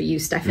fish for you,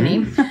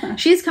 Stephanie.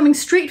 She is coming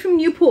straight from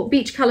Newport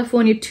Beach,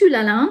 California to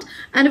Lalande,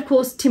 and of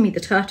course Timmy the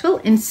turtle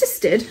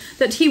insisted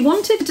that he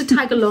wanted to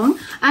tag along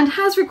and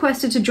has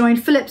requested to join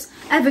Philip's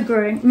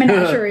ever-growing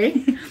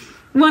menagerie.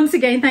 Once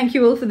again, thank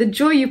you all for the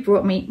joy you've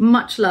brought me.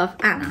 Much love,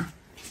 Anna.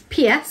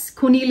 P.S.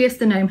 Cornelius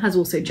the gnome has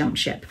also jumped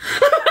ship.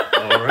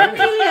 All right.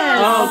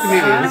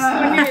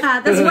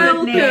 Oh,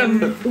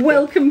 That's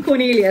Welcome,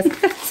 Cornelius.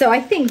 So I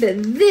think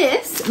that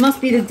this must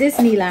be the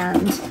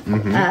Disneyland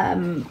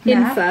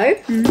info.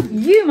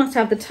 You must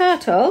have the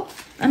turtle,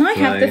 and I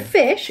have the Right.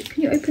 fish.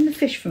 Can you open the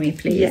fish for me,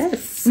 please?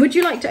 Yes. Would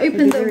you like to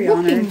open the very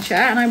rocking honoured.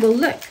 chair, and I will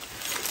look.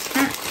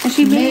 And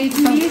she Made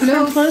from these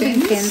from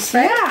clothing pins,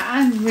 right? Yeah,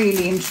 I'm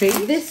really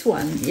intrigued. This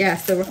one,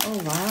 yes. The Oh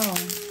wow.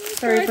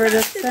 Sorry for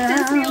the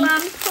sound.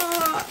 Disneyland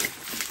Park.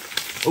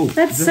 Oh,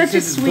 That's does it such say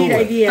a the sweet Dole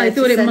Whip? idea. I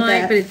thought to it send might,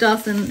 that. but it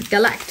doesn't.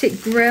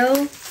 Galactic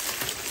Grill.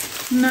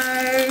 No.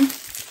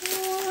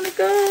 Oh, I want to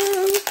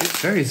go.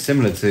 It's very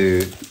similar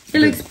to It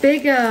looks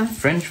bigger.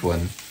 French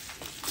one.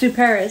 To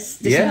Paris.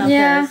 Yeah.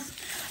 Yeah.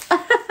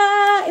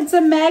 It's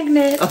a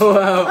magnet. Oh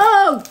wow.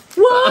 Oh,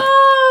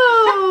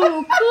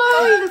 whoa!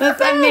 Chloe the That's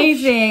fish.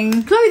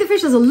 amazing. Chloe the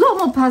fish has a lot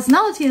more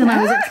personality than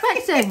I was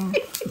expecting.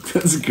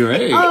 That's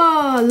great.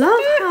 Oh,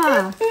 love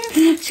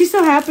her. She's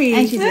so happy.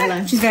 And she's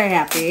yellow. She's very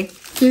happy.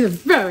 She's a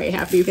very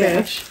happy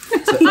fish.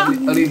 So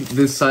only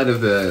this side of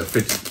the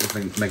fridge is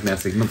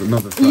magnetic, not the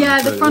front.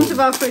 Yeah, the So front of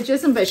our fridge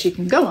isn't, but she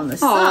can go on the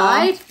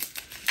side.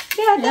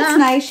 Yeah, that's Yeah.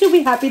 nice. She'll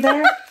be happy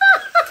there.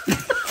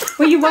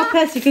 When you walk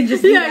past, you can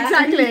just do Yeah, that.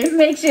 exactly. It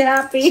makes you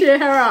happy. Cheer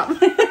her up.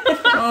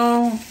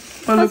 Oh,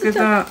 look at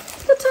that.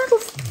 The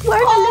turtle's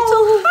wearing a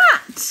little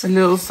hat. A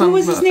little sun.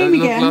 was his name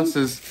little again?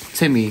 glasses.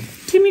 Timmy.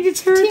 Timmy the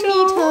turtle.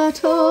 Timmy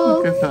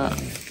turtle. Look at that.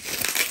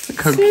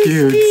 Look how So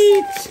cute.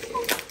 sweet.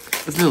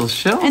 This little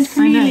shell. And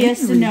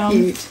Cornelius the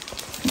gnome.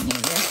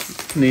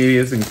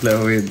 Cornelius and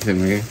Chloe and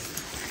Timmy.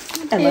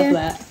 I love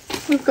that.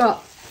 We've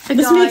got a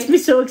This guide. makes me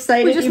so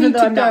excited, We just even need though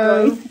to I'm not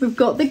go. going. We've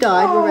got the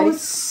guide. We're Oh, ready.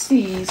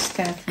 see,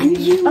 Stephanie. And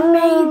you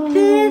made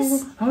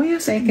this. Oh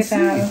yes, Take it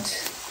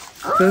out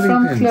Clothing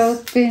from pins.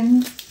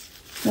 clothespin.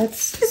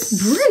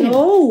 That's Brilliant.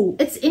 Oh,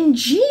 It's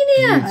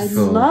ingenious. I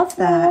love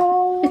that.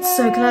 It's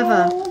so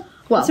clever.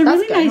 Well, It's a that's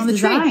really going nice on the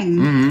design.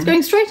 tree. It's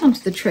going straight onto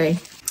the tree.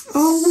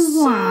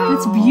 Oh, wow.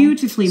 It's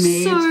beautifully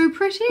made. So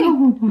pretty.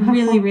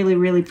 Really, really,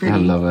 really pretty. I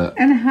love it.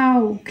 and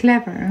how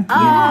clever.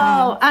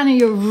 Oh, Anna,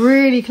 you're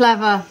really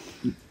clever.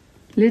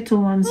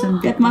 Little ones and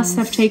big That must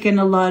have ones. taken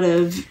a lot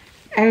of...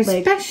 I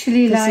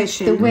especially like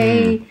position. the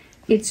way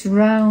it's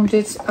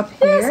rounded up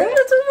here.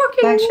 It's a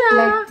rocking chair.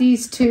 Like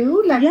these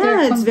two, like Yeah,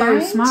 they're it's very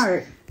combined,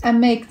 smart.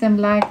 and make them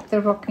like the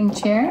rocking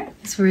chair.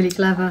 It's really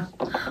clever.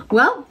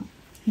 Well,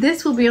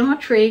 this will be on our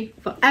tree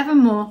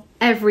forevermore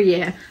every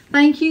year.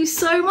 Thank you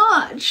so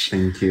much.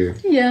 Thank you.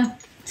 Yeah.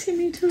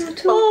 Timmy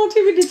Turtle. Oh,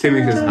 Timmy the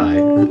Timmy says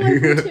hi.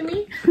 Welcome,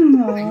 Timmy.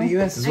 In the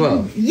US as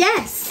well.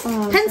 Yes.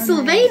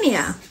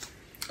 Pennsylvania.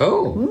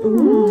 Oh.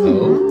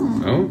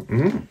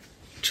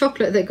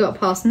 Chocolate that got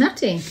past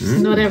Nutty.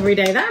 Not every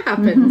day that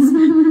happens.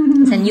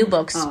 It's a new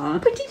box.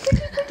 Pretty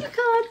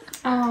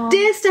card.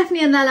 Dear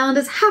Stephanie and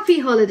Lalande's happy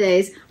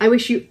holidays. I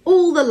wish you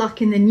all the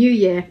luck in the new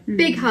year.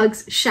 Big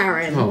hugs,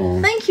 Sharon.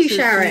 Oh, Thank you,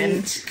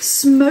 Sharon.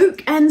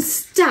 Smoke and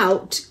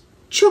stout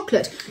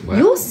chocolate. Wow.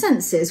 Your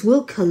senses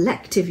will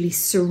collectively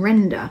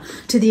surrender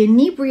to the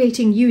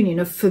inebriating union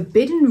of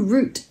forbidden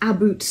root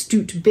Abut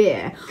Stoot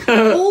beer,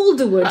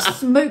 alderwood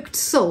smoked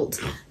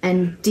salt,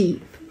 and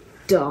deep,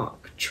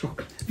 dark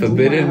chocolate.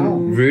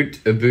 Forbidden root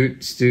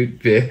aboot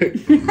stewed beer.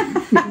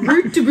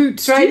 Root to boot.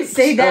 Try to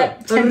say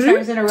that 10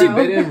 times in a row.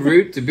 Forbidden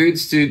root aboot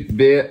stewed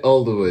beer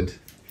Alderwood.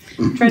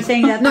 Try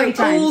saying that No, 3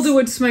 times.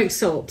 alderwood smoked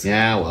salt.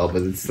 Yeah, well,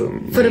 but it's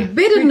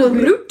Forbidden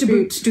root to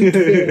boot stoot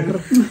beer.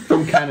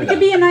 from Canada. It could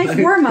be a nice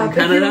warm-up if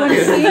you Canada,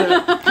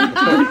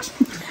 want to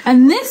see.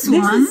 And this This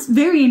one, is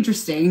very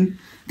interesting.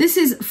 this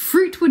is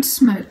fruitwood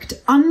smoked,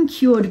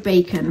 uncured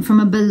bacon from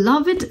a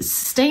beloved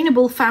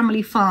sustainable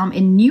family farm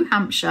in New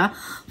Hampshire,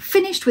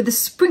 finished with a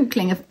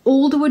sprinkling of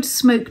alderwood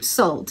smoked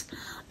salt.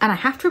 And I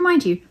have to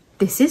remind you,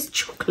 this is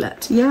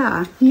chocolate.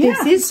 Yeah.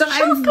 This is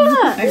chocolate.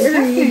 I'm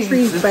very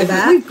intrigued by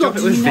that. We've got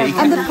Chocolate with bacon.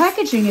 And the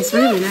packaging is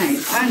really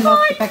nice. I love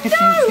the packaging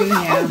too,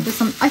 yeah. There's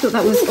some, I thought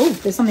that was,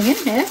 there's something in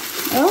here.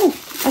 Oh,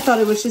 I thought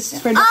it was just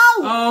for...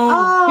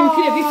 Who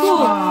could it be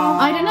for?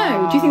 I don't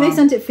know. Do you think they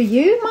sent it for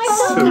you,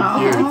 Michael? No.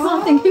 I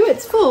can't think who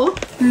it's for.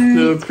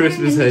 Little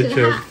Christmas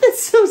hedgehog.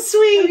 That's so Oh,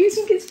 sweet. you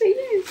think it's for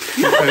you?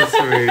 So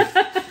sweet.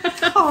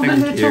 Oh, Thank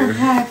little you.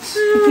 hat.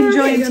 You can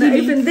join You're going to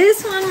TV. open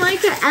this one,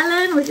 Micah.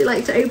 Ellen, would you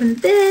like to open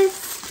this?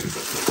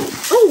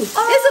 Oh,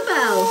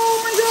 Isabel!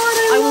 Oh my god,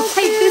 I will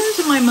take this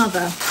to my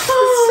mother.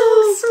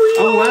 so sweet.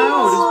 Oh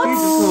wow,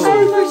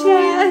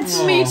 that's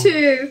beautiful. Me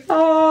too.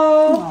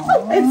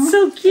 Oh, it's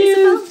so cute.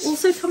 Isabel's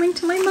also coming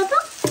to my mother.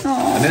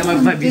 And there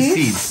might be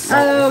seeds.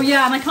 Oh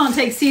yeah, and I can't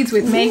take seeds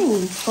with me.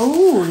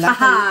 Oh, like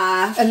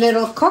Aha! a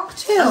little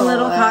cocktail. A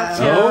little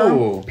cocktail.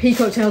 Oh.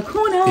 Peacock corner.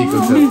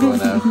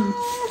 Corner.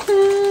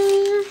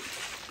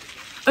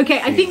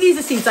 Okay, I think these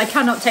are seeds. I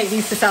cannot take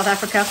these to South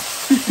Africa.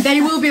 They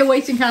will be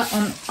awaiting her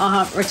on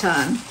our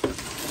return.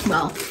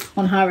 Well,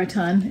 on her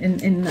return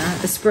in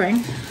the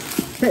spring.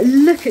 But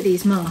look at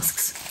these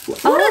masks. What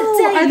a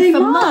day are they for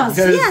masks?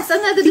 masks. Yes,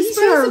 and they're the These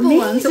are disposable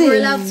ones that we're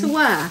amazing. allowed to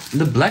wear.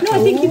 The black No, I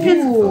think you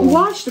can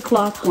wash the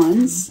cloth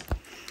ones.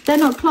 They're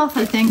not cloth,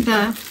 I think.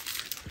 They're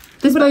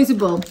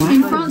disposable.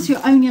 In France,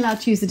 you're only allowed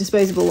to use the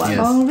disposable ones. Yes.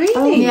 Oh,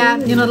 really? Yeah,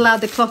 you're not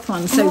allowed the cloth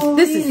ones. So Oh,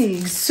 this really?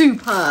 is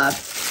superb.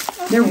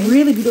 They're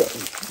really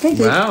beautiful.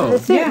 Wow.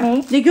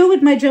 Yeah. They go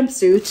with my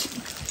jumpsuit.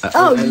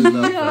 Oh, I love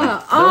yeah.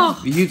 that. Oh,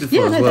 Beautiful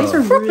yeah, as no, well. those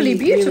are properly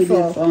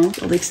beautiful. All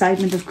the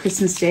excitement of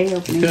Christmas Day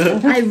opening.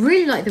 I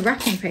really like the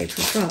wrapping paper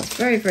as well. It's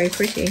very, very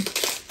pretty.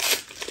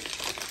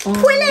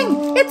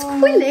 Quilling! It's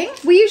quilling.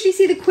 We usually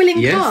see the quilling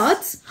Yes.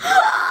 cards.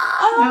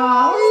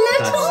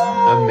 That's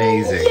Little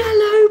amazing.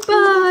 yellow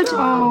bird.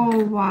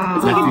 Oh,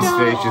 wow. Matthew's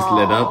face just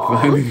lit up.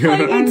 I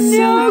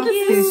love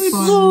this this is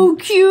one. so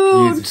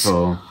cute.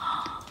 Beautiful.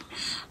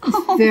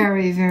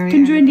 Very, very.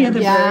 Can join the other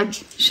Yeah, bird.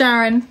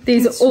 Sharon,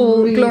 these It's are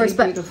all really glorious.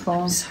 But beautiful.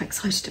 I'm so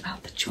excited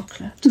about the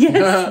chocolate.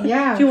 Yes.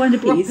 Yeah. Do you want a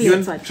piece? You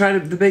want to try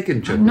the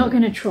bacon chocolate? I'm not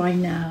going to try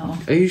now.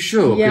 Are you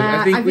sure? 'Cause Yeah,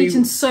 I think I've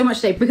eaten so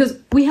much today because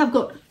we have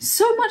got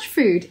so much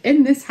food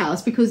in this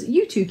house because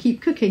you two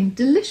keep cooking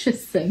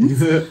delicious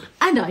things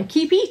and I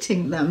keep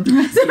eating them.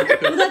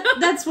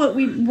 That's what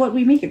we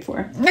make it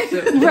for,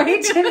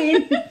 right? I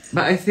mean,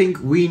 But I think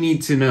we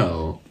need to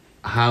know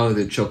how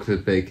the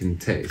chocolate bacon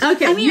tastes.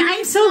 Okay, I mean, you I'm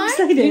need so to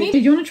try? excited. Do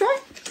you want to try?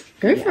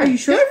 Go for it. Are you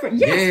sure? Go for it.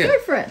 Yes, Yeah. go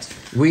for it.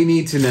 We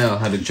need to know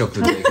how the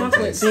chocolate bacon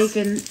chocolate tastes.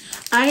 bacon.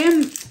 I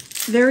am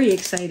very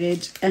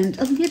excited and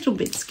a little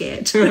bit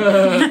scared.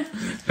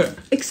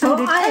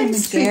 Excited Oh, I am and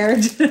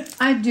scared.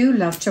 I do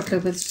love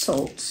chocolate with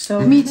salt. So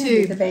Me maybe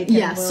too. The bacon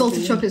Yeah, will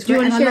salted be- chocolate's Do you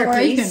great. wanna And I share love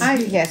a piece?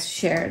 bacon. Yes,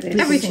 share it.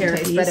 Everything share a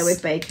tastes piece. better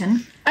with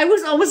bacon. I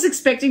was always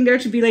expecting there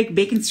to be like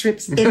bacon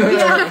strips in there.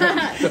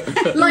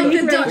 Like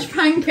the Dutch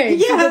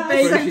pancakes Yeah, with the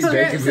bacon Crunchy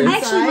strips bacon. I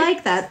actually inside.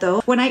 like that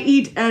though. When I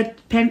eat a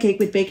pancake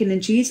with bacon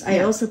and cheese, I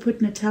also put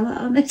Nutella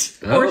on it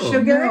or Oh.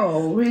 sugar.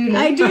 No, really.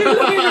 I do.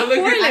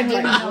 I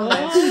didn't know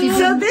that.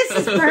 So this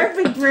is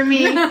perfect for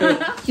me.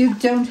 You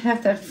don't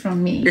have that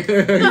from me. I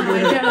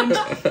don't.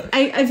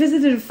 I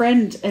visited a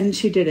friend and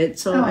she did it.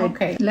 So Oh,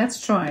 okay,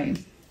 let's try.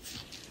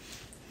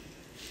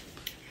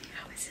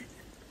 How is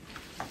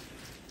it?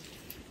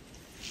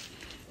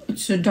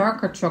 It's a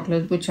darker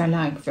chocolate, which I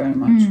like very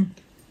much.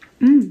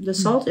 the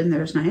salt in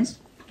there is nice.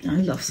 I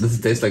love Does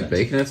it taste like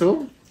bacon at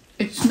all?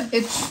 It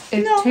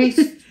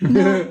tastes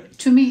no.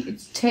 To me,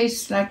 it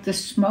tastes like the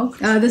smoke.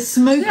 the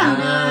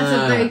smokiness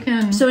of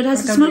bacon. So it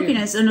has the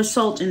smokiness and the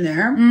salt in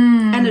there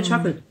and the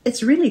chocolate.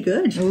 It's really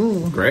good.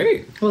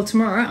 Great. Well,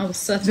 tomorrow I will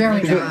certainly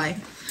Very good. try.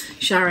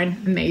 Sharon,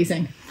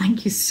 amazing.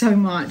 Thank you so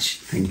much.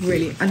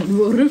 Really. And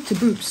root to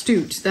boot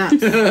stoot.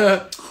 That's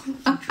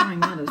I'm trying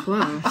that as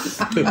well.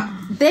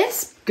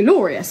 This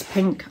glorious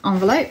pink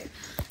envelope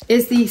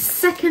is the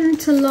second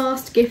to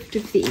last gift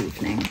of the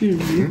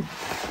evening.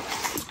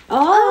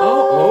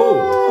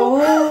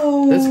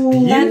 Oh, That's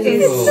beautiful. that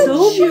is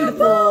so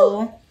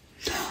beautiful.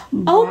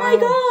 Oh my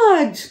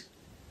god.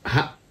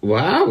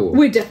 Wow.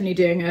 We're definitely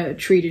doing a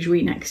Treat de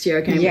Jouy next year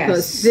again Yes.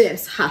 because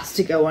this has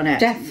to go on it.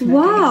 Definitely.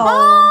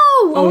 Wow.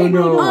 Oh,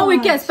 no. Oh,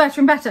 it gets better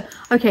and better.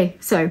 Okay,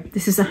 so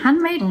this is a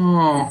handmade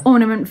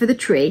ornament for the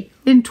tree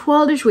in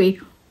Toile de Jouy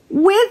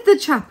with the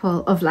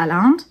chapel of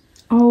Lalande.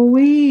 Oh,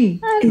 we.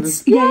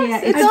 It's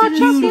Yes, it's our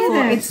beautiful.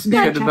 chocolate. It's Show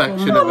their the back,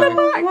 chapel. show the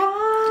back.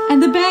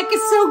 And the back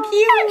is so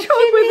cute.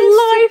 With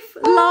life,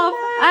 love,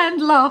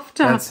 and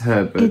laughter. That's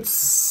Herbert. It's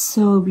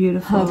so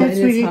beautiful. That's It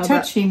is really Herbert.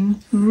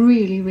 touching.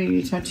 Really,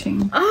 really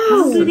touching.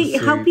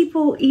 How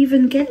people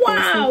even get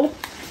Wow.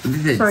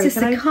 Sorry, Is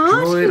this can a I- card?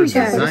 Draw Here it, we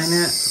go.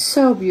 design it.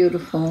 So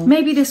beautiful.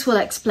 Maybe this will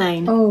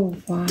explain. Oh,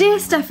 wow. Dear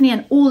Stephanie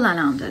and all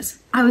Lalanders,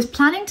 I was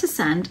planning to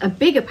send a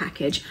bigger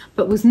package,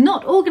 but was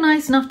not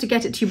organised enough to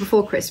get it to you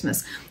before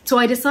Christmas, so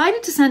I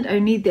decided to send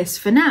only this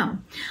for now.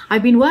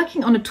 I've been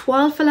working on a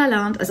toile for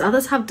Lalande, as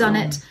others have done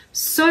it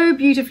so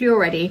beautifully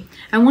already,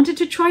 and wanted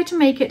to try to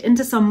make it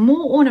into some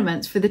more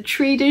ornaments for the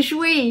Treat de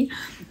Jouy.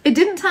 It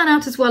didn't turn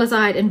out as well as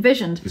I had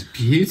envisioned. It's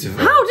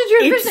beautiful. How did you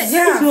envision it?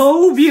 It's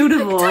so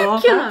beautiful.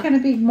 Spectacular. How can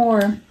it be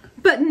more?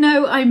 But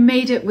no, I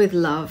made it with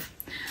love.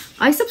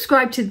 I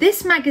subscribed to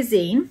this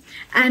magazine,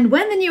 and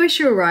when the new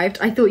issue arrived,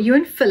 I thought you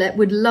and Philip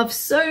would love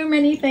so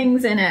many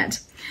things in it.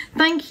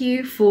 Thank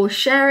you for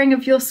sharing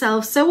of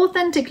yourself so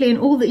authentically in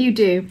all that you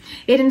do.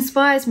 It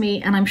inspires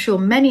me, and I'm sure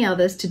many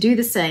others, to do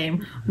the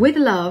same. With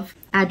love,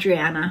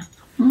 Adriana.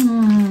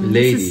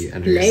 Lady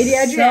Andrea. Lady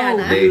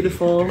Adriana. So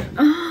beautiful.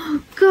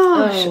 Oh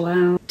gosh. Oh,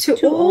 wow. To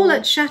all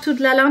at Chateau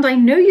de Lalande, I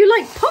know you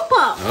like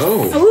pop-ups.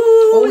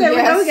 Oh. Ooh, there we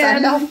go Yes, I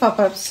again. love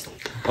pop-ups.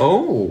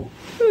 Oh.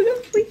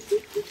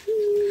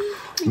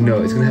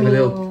 No, it's gonna have a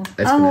little.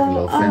 It's gonna have a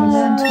little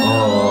fence.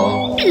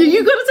 Oh.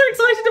 You got so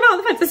excited about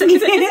the fence. It's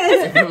going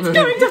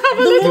to have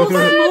a little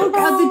Smoke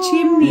out the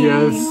chimney.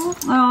 Yes.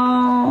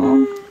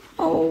 Oh.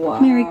 Oh, wow.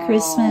 Merry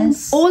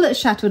Christmas. All at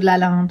Chateau de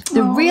Lalande.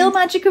 The real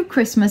magic of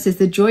Christmas is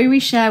the joy we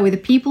share with the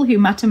people who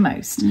matter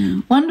most.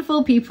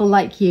 Wonderful people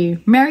like you.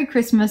 Merry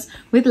Christmas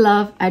with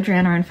love,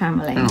 Adriana and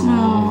family.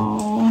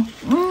 Oh.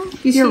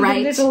 You You're see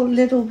right. the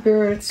little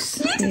birds.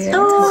 Yes.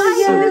 Oh,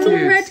 yeah, So little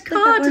cute. red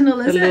cardinal,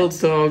 The is little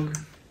it? dog.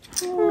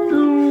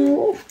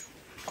 Oh.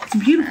 It's a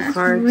beautiful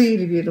card.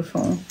 Really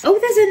beautiful. Oh,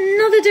 there's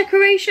another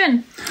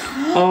decoration.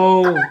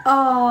 Oh.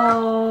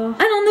 Oh.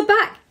 And on the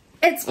back,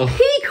 it's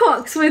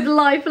peacocks with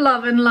life,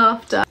 love and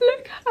laughter.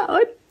 Look how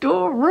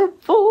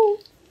adorable.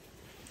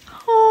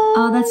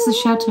 Oh, that's the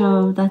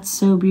chateau. That's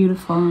so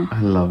beautiful.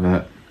 I love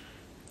it.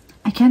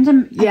 I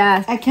can't.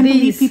 Yeah, I can't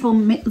believe these. people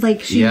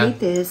she Yeah. made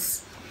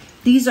this.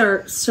 These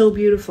are so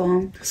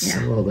beautiful.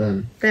 So well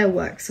done. They're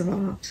works of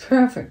art.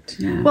 Perfect.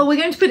 Yeah. Well, we're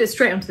going to put it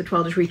straight onto the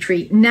Twelfth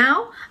tree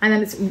now, and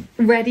then it's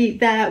ready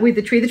there with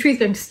the tree. The tree's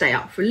going to stay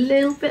up for a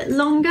little bit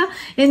longer.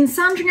 In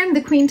Sandringham, the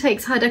Queen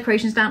takes her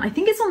decorations down. I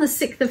think it's on the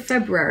 6th of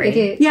February. It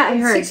is. Yeah, I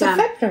heard 6th of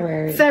that.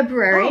 February.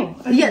 February.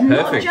 Oh, Yeah,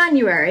 not Perfect.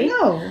 January.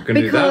 No.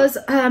 Gonna do Because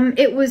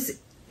it was,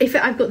 if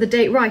I've got the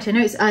date right, I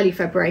know it's early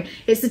February.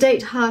 It's the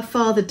date her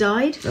father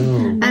died.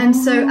 Oh. And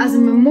so as a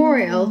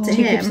memorial to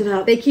She keeps it him,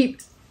 up. they keep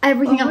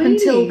everything Oh, up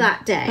until really?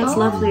 that day. That's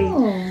lovely.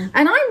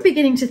 And I'm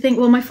beginning to think,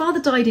 well, my father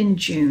died in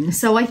June,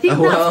 so I think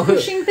Oh, well. that's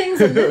pushing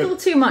things a little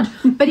too much.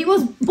 But he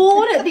was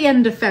born at the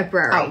end of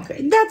February.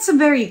 Okay. That's a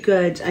very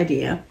good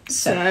idea.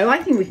 So I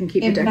think we can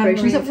keep the In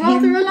decorations up memory for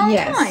of rather him? a long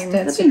Yes, time.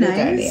 that's That'd a be good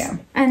nice. idea.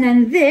 And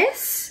then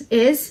this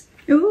is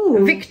Ooh.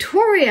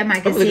 Victoria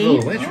magazine.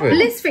 little Wedgwood.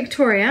 Bliss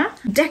Victoria.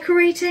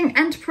 Decorating,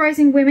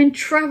 enterprising women,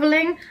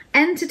 travelling,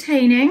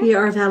 entertaining. We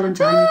are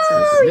Valentine, it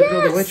says. Oh, Look at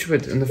all the yes.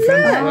 Wedgwood in the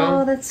front as Oh,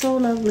 well. that's so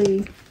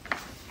lovely.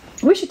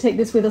 We should take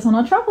this with us on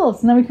our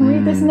travels, and then we can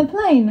read this in the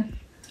plane.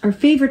 Our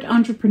favorite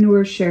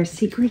entrepreneurs share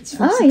secrets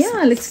from Oh, success.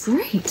 yeah, it looks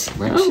great.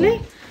 Wow.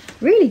 Actually,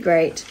 really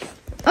great.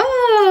 I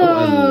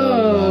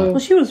love Well,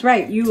 she was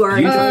right. You are.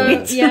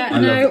 Beautiful. Yeah, I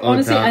no, love all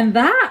honestly, that. and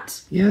that,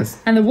 Yes.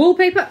 and the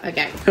wallpaper.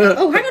 Okay.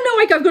 Oh, hang on,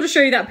 no, I've got to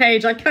show you that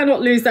page. I cannot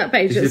lose that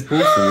page. This is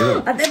awesome.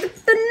 Look.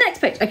 The next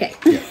page. Okay.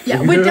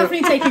 Yeah, we're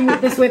definitely taking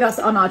this with us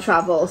on our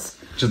travels.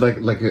 Just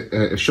like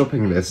a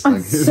shopping list.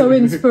 Like. So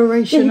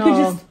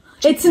inspirational.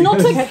 It's not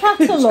a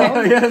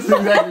catalogue. Yes,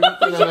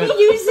 exactly.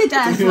 Use it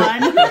as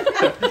one.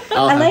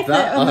 I like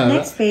that on the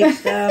next page.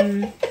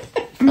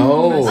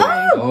 Oh,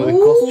 the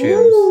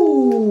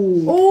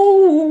costumes.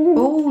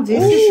 Oh,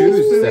 this Oh, is shoes,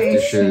 inspiration.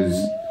 Steph,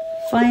 shoes.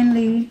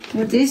 Finally.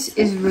 This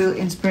is real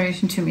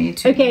inspiration to me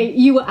too. Okay,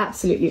 you were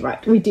absolutely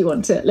right. We do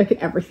want to look at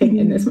everything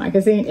in this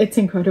magazine. It's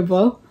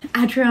incredible.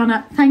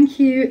 Adriana, thank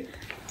you.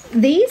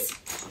 These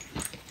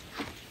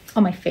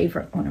are my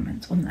favourite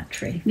ornaments on that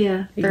tree.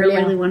 Yeah, They they're really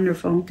really are.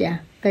 wonderful. Yeah,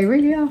 they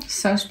really are.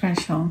 So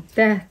special.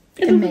 They're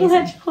A little amazing.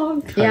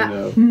 hedgehog. Yeah.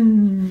 know.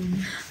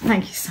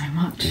 Thank you so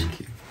much.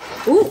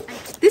 Ooh,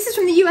 this is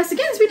from the US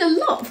again. There's been a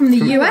lot from the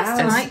US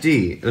tonight.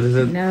 SD. What is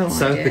it? No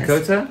South ideas.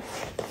 Dakota?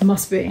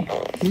 Must be.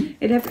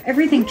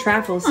 Everything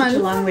travels such a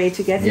long way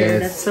to get here.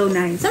 Yes. That's so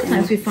nice.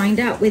 Sometimes we find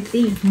out with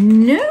the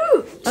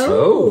note.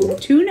 Oh.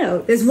 2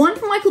 notes. There's one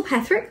from Michael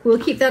Petherick. We'll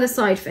keep that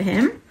aside for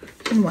him.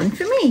 And one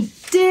for me.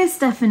 Dear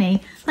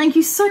Stephanie, thank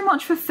you so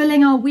much for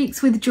filling our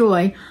weeks with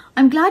joy.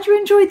 I'm glad you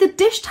enjoyed the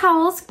dish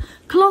towels,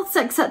 cloths,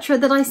 etc.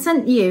 that I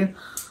sent you.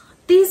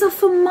 These are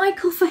for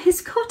Michael for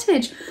his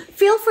cottage.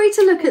 Feel free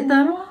to look at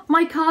them.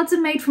 My cards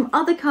are made from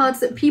other cards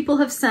that people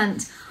have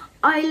sent.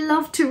 I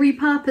love to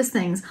repurpose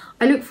things.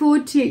 I look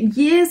forward to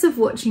years of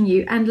watching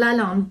you and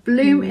Lalande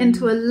bloom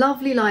into a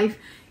lovely life.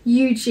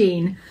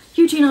 Eugene.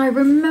 Eugene, I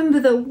remember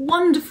the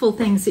wonderful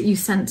things that you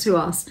sent to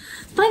us.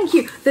 Thank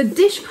you. The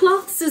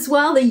dishcloths as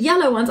well, the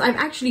yellow ones. I've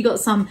actually got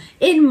some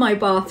in my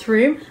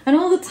bathroom. And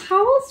all the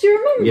towels, do you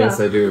remember? Yes,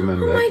 I do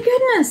remember. Oh my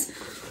goodness.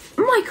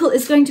 Michael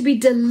is going to be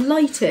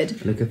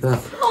delighted. Look at that.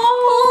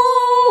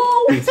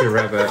 Oh! Peter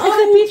Rabbit.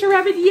 Oh, Peter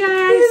Rabbit,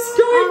 yes. He's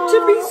going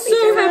to be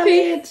so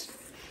happy.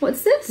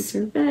 What's this?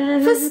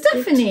 For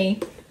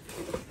Stephanie.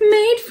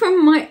 Made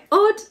from my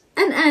odd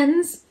and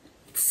ends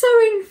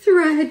sewing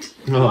thread.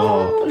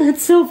 Oh.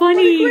 That's so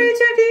funny. Great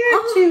idea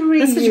to reuse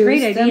That's such a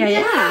great idea. them.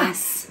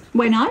 Yes.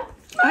 Why not?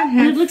 I And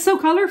it have. looks so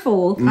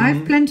colorful. I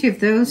have plenty of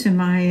those in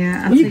my.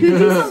 You could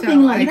do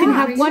something like You can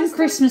that. have one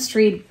Christmas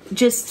tree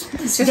just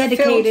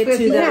dedicated filled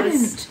to with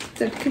those.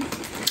 that could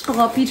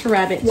Oh, Peter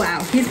Rabbit.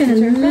 Wow, he's going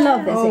to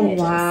love this. Oh, image.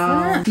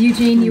 wow.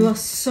 Eugene, you are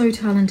so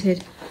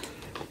talented.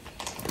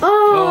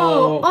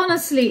 Oh,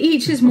 honestly,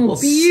 each is more Oh,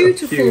 so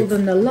beautiful cute.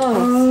 than the last.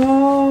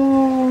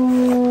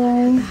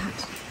 Oh.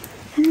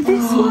 And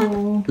this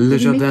one. Le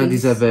Jardin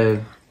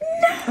d'Isabelle.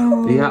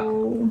 No. Yeah.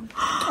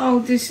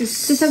 Oh, this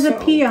is. This has a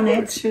P on it.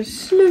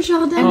 gorgeous. Le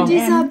Jardin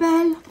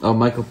d'Isabelle. Oh,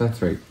 Michael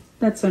Petherick.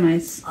 That's so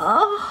nice.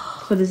 Oh,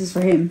 So this is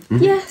for him.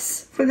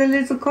 Yes. For the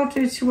little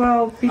cottage,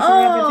 well, Peter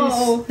Rabbit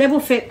Oh, That will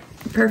fit is...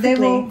 They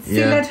perfectly. will feel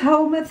Yeah. at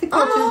home at the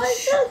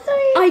cottage.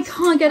 I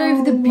can't get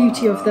over the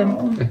beauty of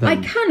them. I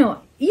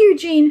cannot.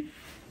 Eugene,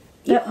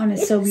 That one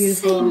is so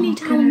beautiful. insanely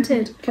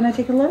talented. Can I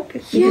take a look?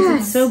 Because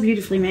Yes. it's so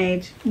beautifully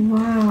made.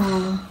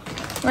 Wow.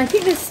 I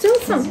think there's still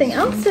something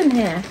else in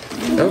here.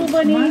 Little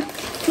bunny.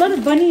 A lot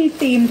of bunny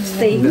themed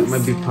things. That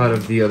might be part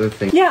of the other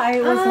thing. Yeah, I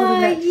was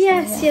holding that.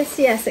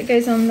 Yes, it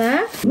goes on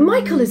there.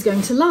 Michael is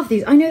going to love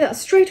these. I know that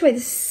straight away.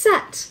 The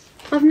set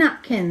of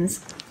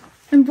napkins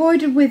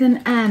embroidered with an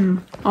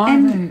M.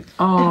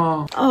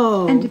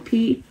 Oh. And a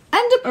P.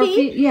 And a Or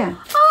P. Yeah.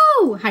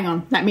 Oh, hang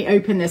on. Let me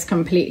open this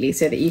completely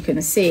so that you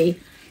can see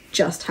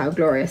just how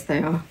glorious they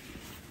are.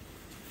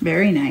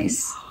 Very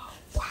nice.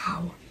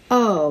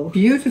 Oh,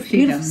 Beautifully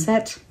Beautiful done.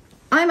 set.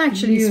 I'm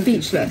actually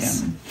Beautifully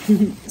speechless.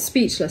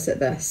 Speechless at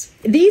this.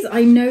 These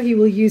I know he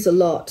will use a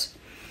lot.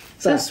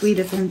 So but sweet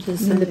of him to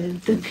send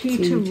it. The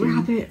Peter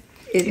Rabbit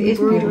It is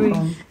embroidery.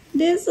 beautiful.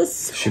 There's a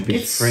Should be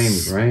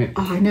framed, right?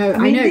 Oh, I know.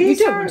 mean, You these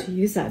don't are- want to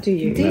use that, do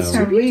you? These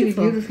No. are really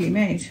Beautiful. beautifully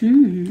made.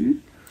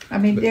 I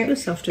mean,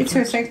 it's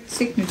her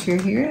signature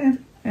here.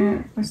 I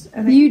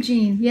think-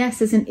 Eugene, yes,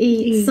 there's an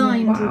E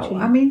signed. Wow.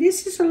 I mean,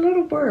 this is a lot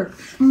of work.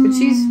 But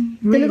she's The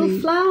really... little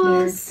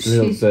flowers.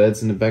 Little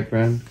birds in the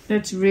background.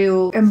 That's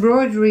real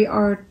embroidery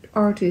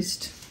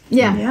artist.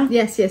 Yeah. Yeah.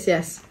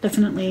 Yes.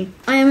 definitely.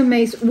 I am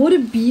amazed. What a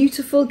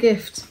beautiful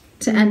gift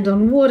to end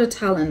on. What a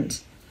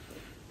talent.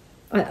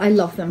 I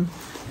love them.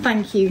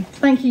 Thank you.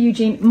 Thank you,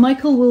 Eugene.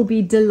 Michael will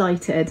be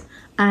delighted.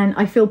 And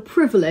I feel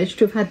privileged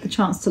to have had the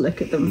chance to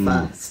look at them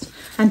first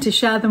and to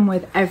share them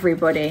with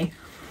everybody.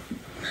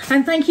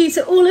 And thank you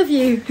to all of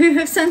you who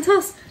have sent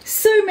us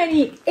so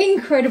many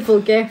incredible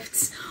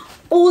gifts.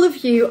 All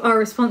of you are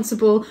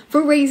responsible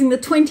for raising the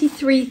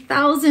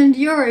 23,000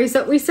 euros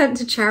that we sent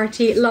to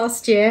charity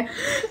last year.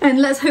 And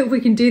let's hope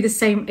we can do the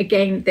same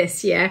again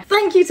this year.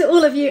 Thank you to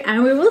all of you,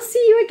 and we will see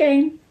you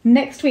again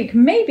next week,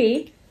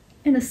 maybe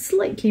in a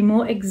slightly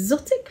more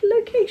exotic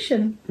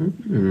location.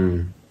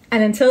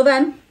 And until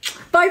then,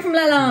 bye from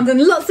Lalande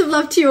and lots of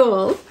love to you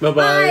all.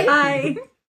 Bye-bye. Bye.